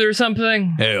some food or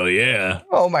something? Hell yeah.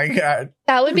 Oh my God.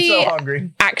 That would I'm be so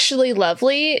hungry. actually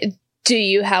lovely. Do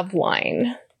you have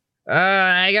wine?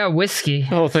 I got whiskey.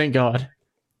 Oh, thank God.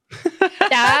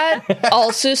 That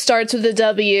also starts with a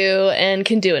W and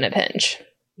can do in a pinch.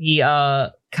 He,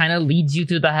 kind of leads you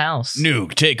through the house.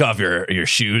 Nuke, take off your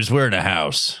shoes. We're in a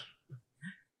house.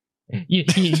 He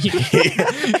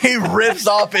rips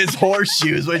off his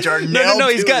horseshoes, which are nailed No,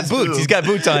 he's to got his boots. boot. He's got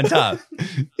boots on top.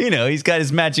 He's got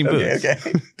his matching boots Okay.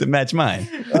 to match mine.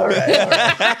 All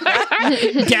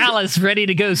right. Dallas ready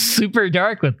to go super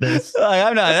dark with this.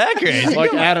 I'm not that crazy.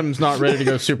 Like Adam's not ready to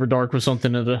go super dark with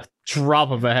something at the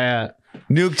drop of a hat.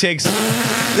 Nuke takes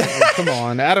Come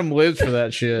on, Adam lives for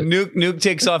that shit. Nuke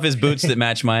takes off his boots that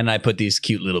match mine, and I put these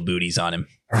cute little booties on him.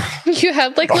 You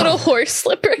have like little horse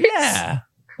slippers. Yeah,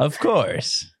 of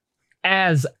course.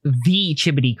 As the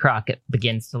Chibbity Crockett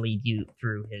begins to lead you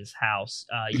through his house,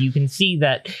 you can see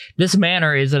that this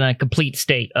manor is in a complete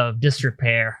state of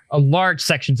disrepair. Large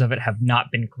sections of it have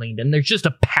not been cleaned, and there's just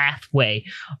a pathway,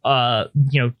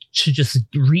 to just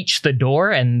reach the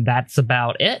door, and that's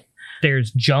about it.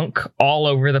 There's junk all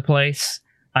over the place,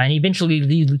 and eventually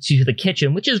leads you to the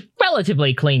kitchen, which is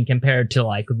relatively clean compared to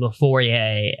like the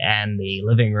foyer and the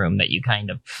living room that you kind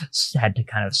of had to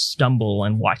kind of stumble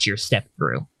and watch your step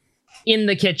through. In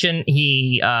the kitchen,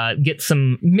 he gets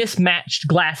some mismatched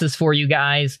glasses for you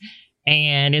guys,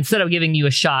 and instead of giving you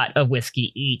a shot of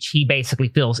whiskey each, he basically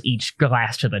fills each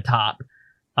glass to the top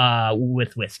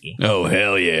with whiskey. Oh,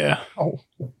 hell yeah. Oh.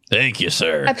 Thank you,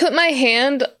 sir. I put my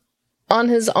hand on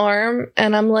his arm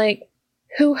and I'm like,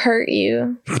 who hurt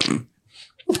you?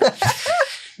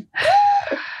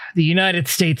 The United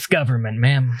States government,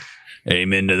 ma'am.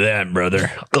 Amen to that, brother.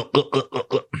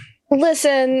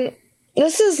 Listen,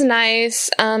 this is nice.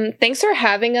 Thanks for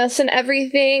having us and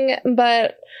everything,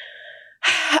 but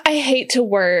I hate to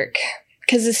work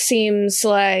because it seems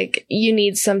like you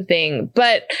need something,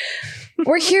 but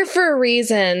we're here for a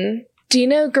reason. Do you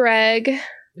know Greg?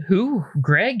 Who?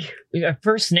 Greg?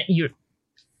 First name?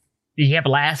 Do you have a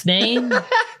last name?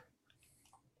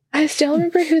 I still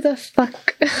remember who the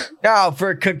fuck. No,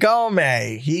 for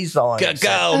Kagome. He's the one.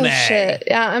 Oh shit.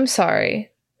 Yeah, I'm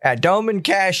sorry. Doman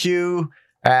Cashew,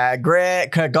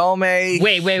 Greg, Kagome.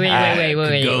 Wait.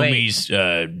 Kagome's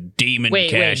demon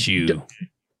cashew.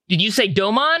 Did you say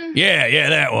Domon? Yeah,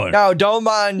 that one. No,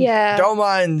 Doman. Yeah.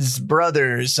 Doman's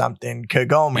brother or something.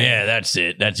 Kagome. Yeah, that's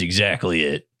it. That's exactly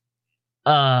it.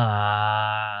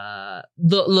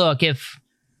 Look, if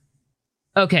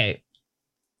okay,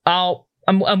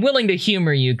 I'm willing to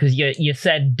humor you because you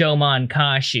said Domon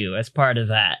Kashu as part of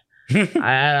that.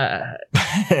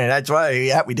 That's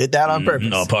why, we did that on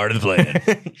purpose. All part of the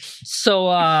plan. So,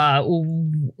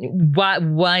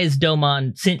 why is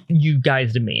Domon sent you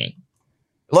guys to me?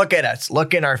 Look at us.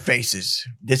 Look in our faces.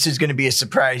 This is going to be a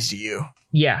surprise to you.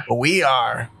 Yeah. But we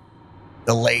are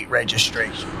the late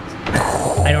registration.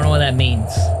 I don't know what that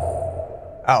means.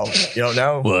 Oh, you don't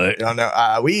know? What? You don't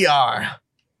know? We are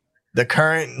the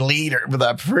current leader.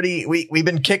 We've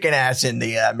been kicking ass in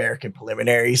the American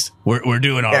preliminaries. We're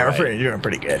doing all right. We're doing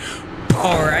pretty good.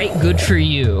 All right, good for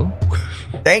you.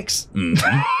 Thanks.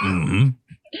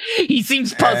 He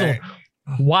seems puzzled.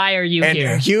 Why are you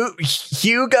here?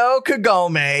 Hugo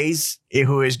Kagomez,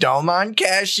 who is Domon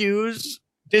Cashew's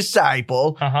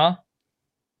disciple,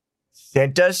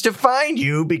 sent us to find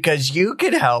you because you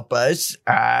could help us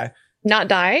not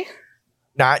die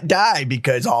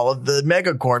because all of the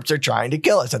megacorps are trying to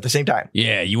kill us at the same time.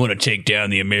 Yeah, you want to take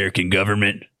down the American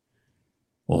government?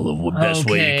 Well, the best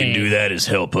way you can do that is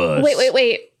help us.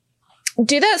 Wait.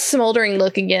 Do that smoldering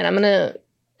look again.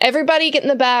 Everybody get in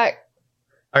the back.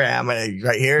 Okay, I'm going to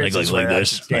right here. Like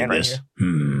this.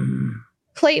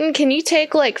 Clayton, can you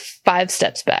take 5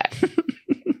 steps back?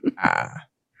 I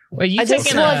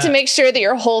just want to make sure that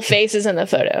your whole face is in the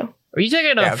photo. Are you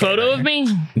taking a photo of me?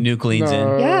 Nuke leans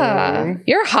in. Yeah,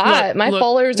 you're hot. My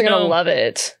followers are going to love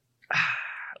it.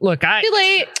 Look, Too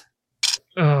late.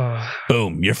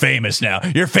 Boom, you're famous now.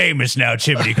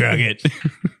 Chimney Crockett.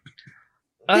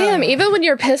 Damn, even when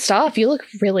you're pissed off, you look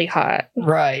really hot.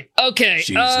 Right. Okay.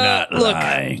 She's not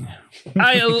lying.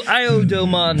 I owe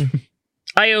Domon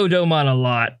a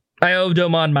lot. I owe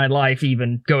Domon my life,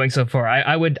 even going so far.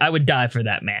 I would die for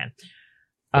that man.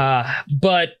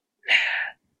 But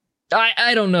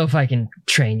I don't know if I can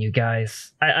train you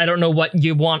guys. I don't know what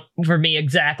you want from me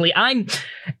exactly.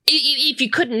 If you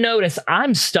couldn't notice,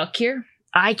 I'm stuck here.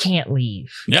 I can't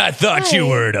leave. I thought you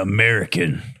were an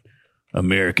American.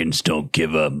 Americans don't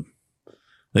give up.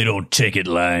 They don't take it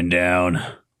lying down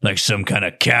like some kind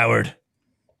of coward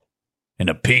in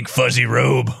a pink fuzzy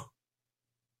robe.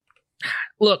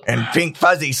 Look. And pink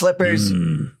fuzzy slippers.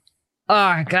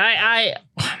 I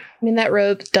mean, that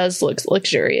robe does look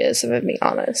luxurious, if I'm being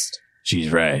honest.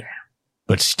 She's right.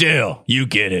 But still, you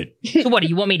get it. So what, do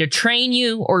you want me to train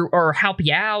you or help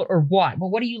you out or what? Well,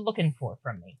 what are you looking for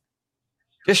from me?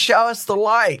 Just show us the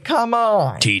light. Come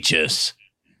on. Teach us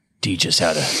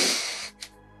how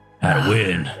to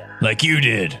win like you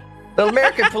did. The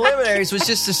American preliminaries was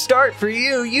just a start for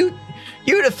you.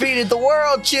 You defeated the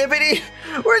world, Chibbity.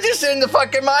 We're just in the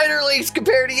fucking minor leagues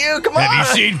compared to you. Come on. Have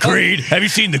you seen Creed? Have you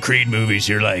seen the Creed movies?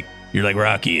 You're like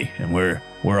Rocky, and we're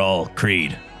all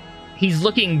Creed. He's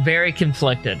looking very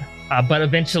conflicted, but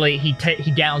eventually he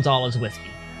downs all his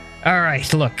whiskey. All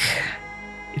right, look,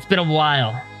 it's been a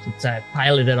while since I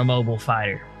piloted a mobile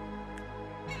fighter.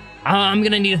 I'm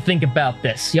gonna need to think about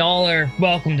this. Y'all are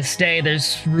welcome to stay.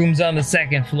 There's rooms on the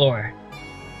 2nd floor.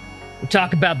 We'll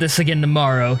talk about this again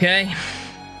tomorrow, okay?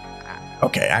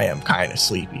 Okay, I am kind of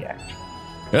sleepy, actually.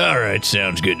 All right,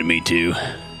 sounds good to me, too.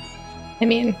 I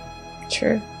mean,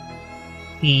 sure.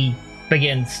 He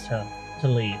begins to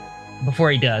leave.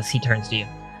 Before he does, he turns to you.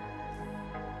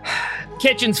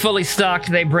 Kitchen's fully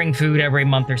stocked. They bring food every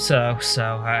month or so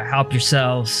help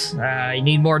yourselves. You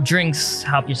need more drinks,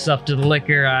 help yourself to the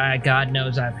liquor. God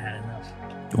knows I've had enough.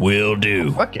 Will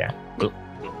do. Fuck yeah.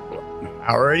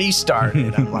 I already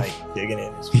started. I'm digging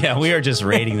in. Yeah, we are just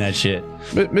rating that shit.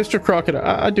 But Mr. Crockett,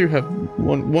 I do have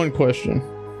one question.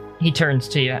 He turns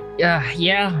to you.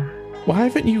 Yeah? Why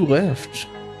haven't you left?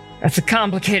 That's a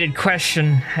complicated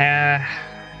question.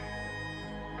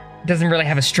 Doesn't really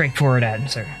have a straightforward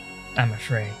answer, I'm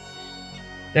afraid.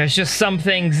 There's just some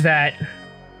things you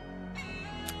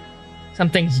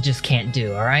just can't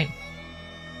do, alright?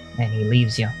 And he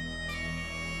leaves you.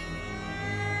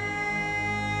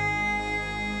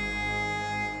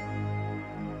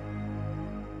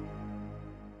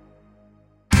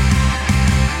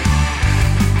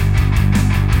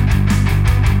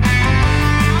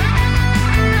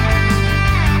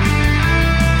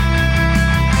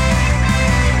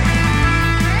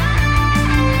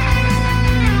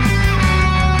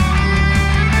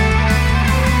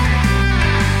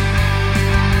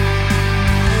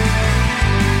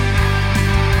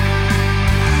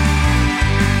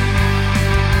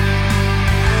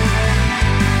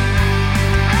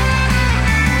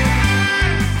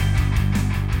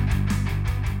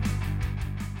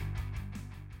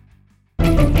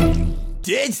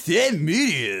 Dead set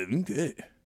medium.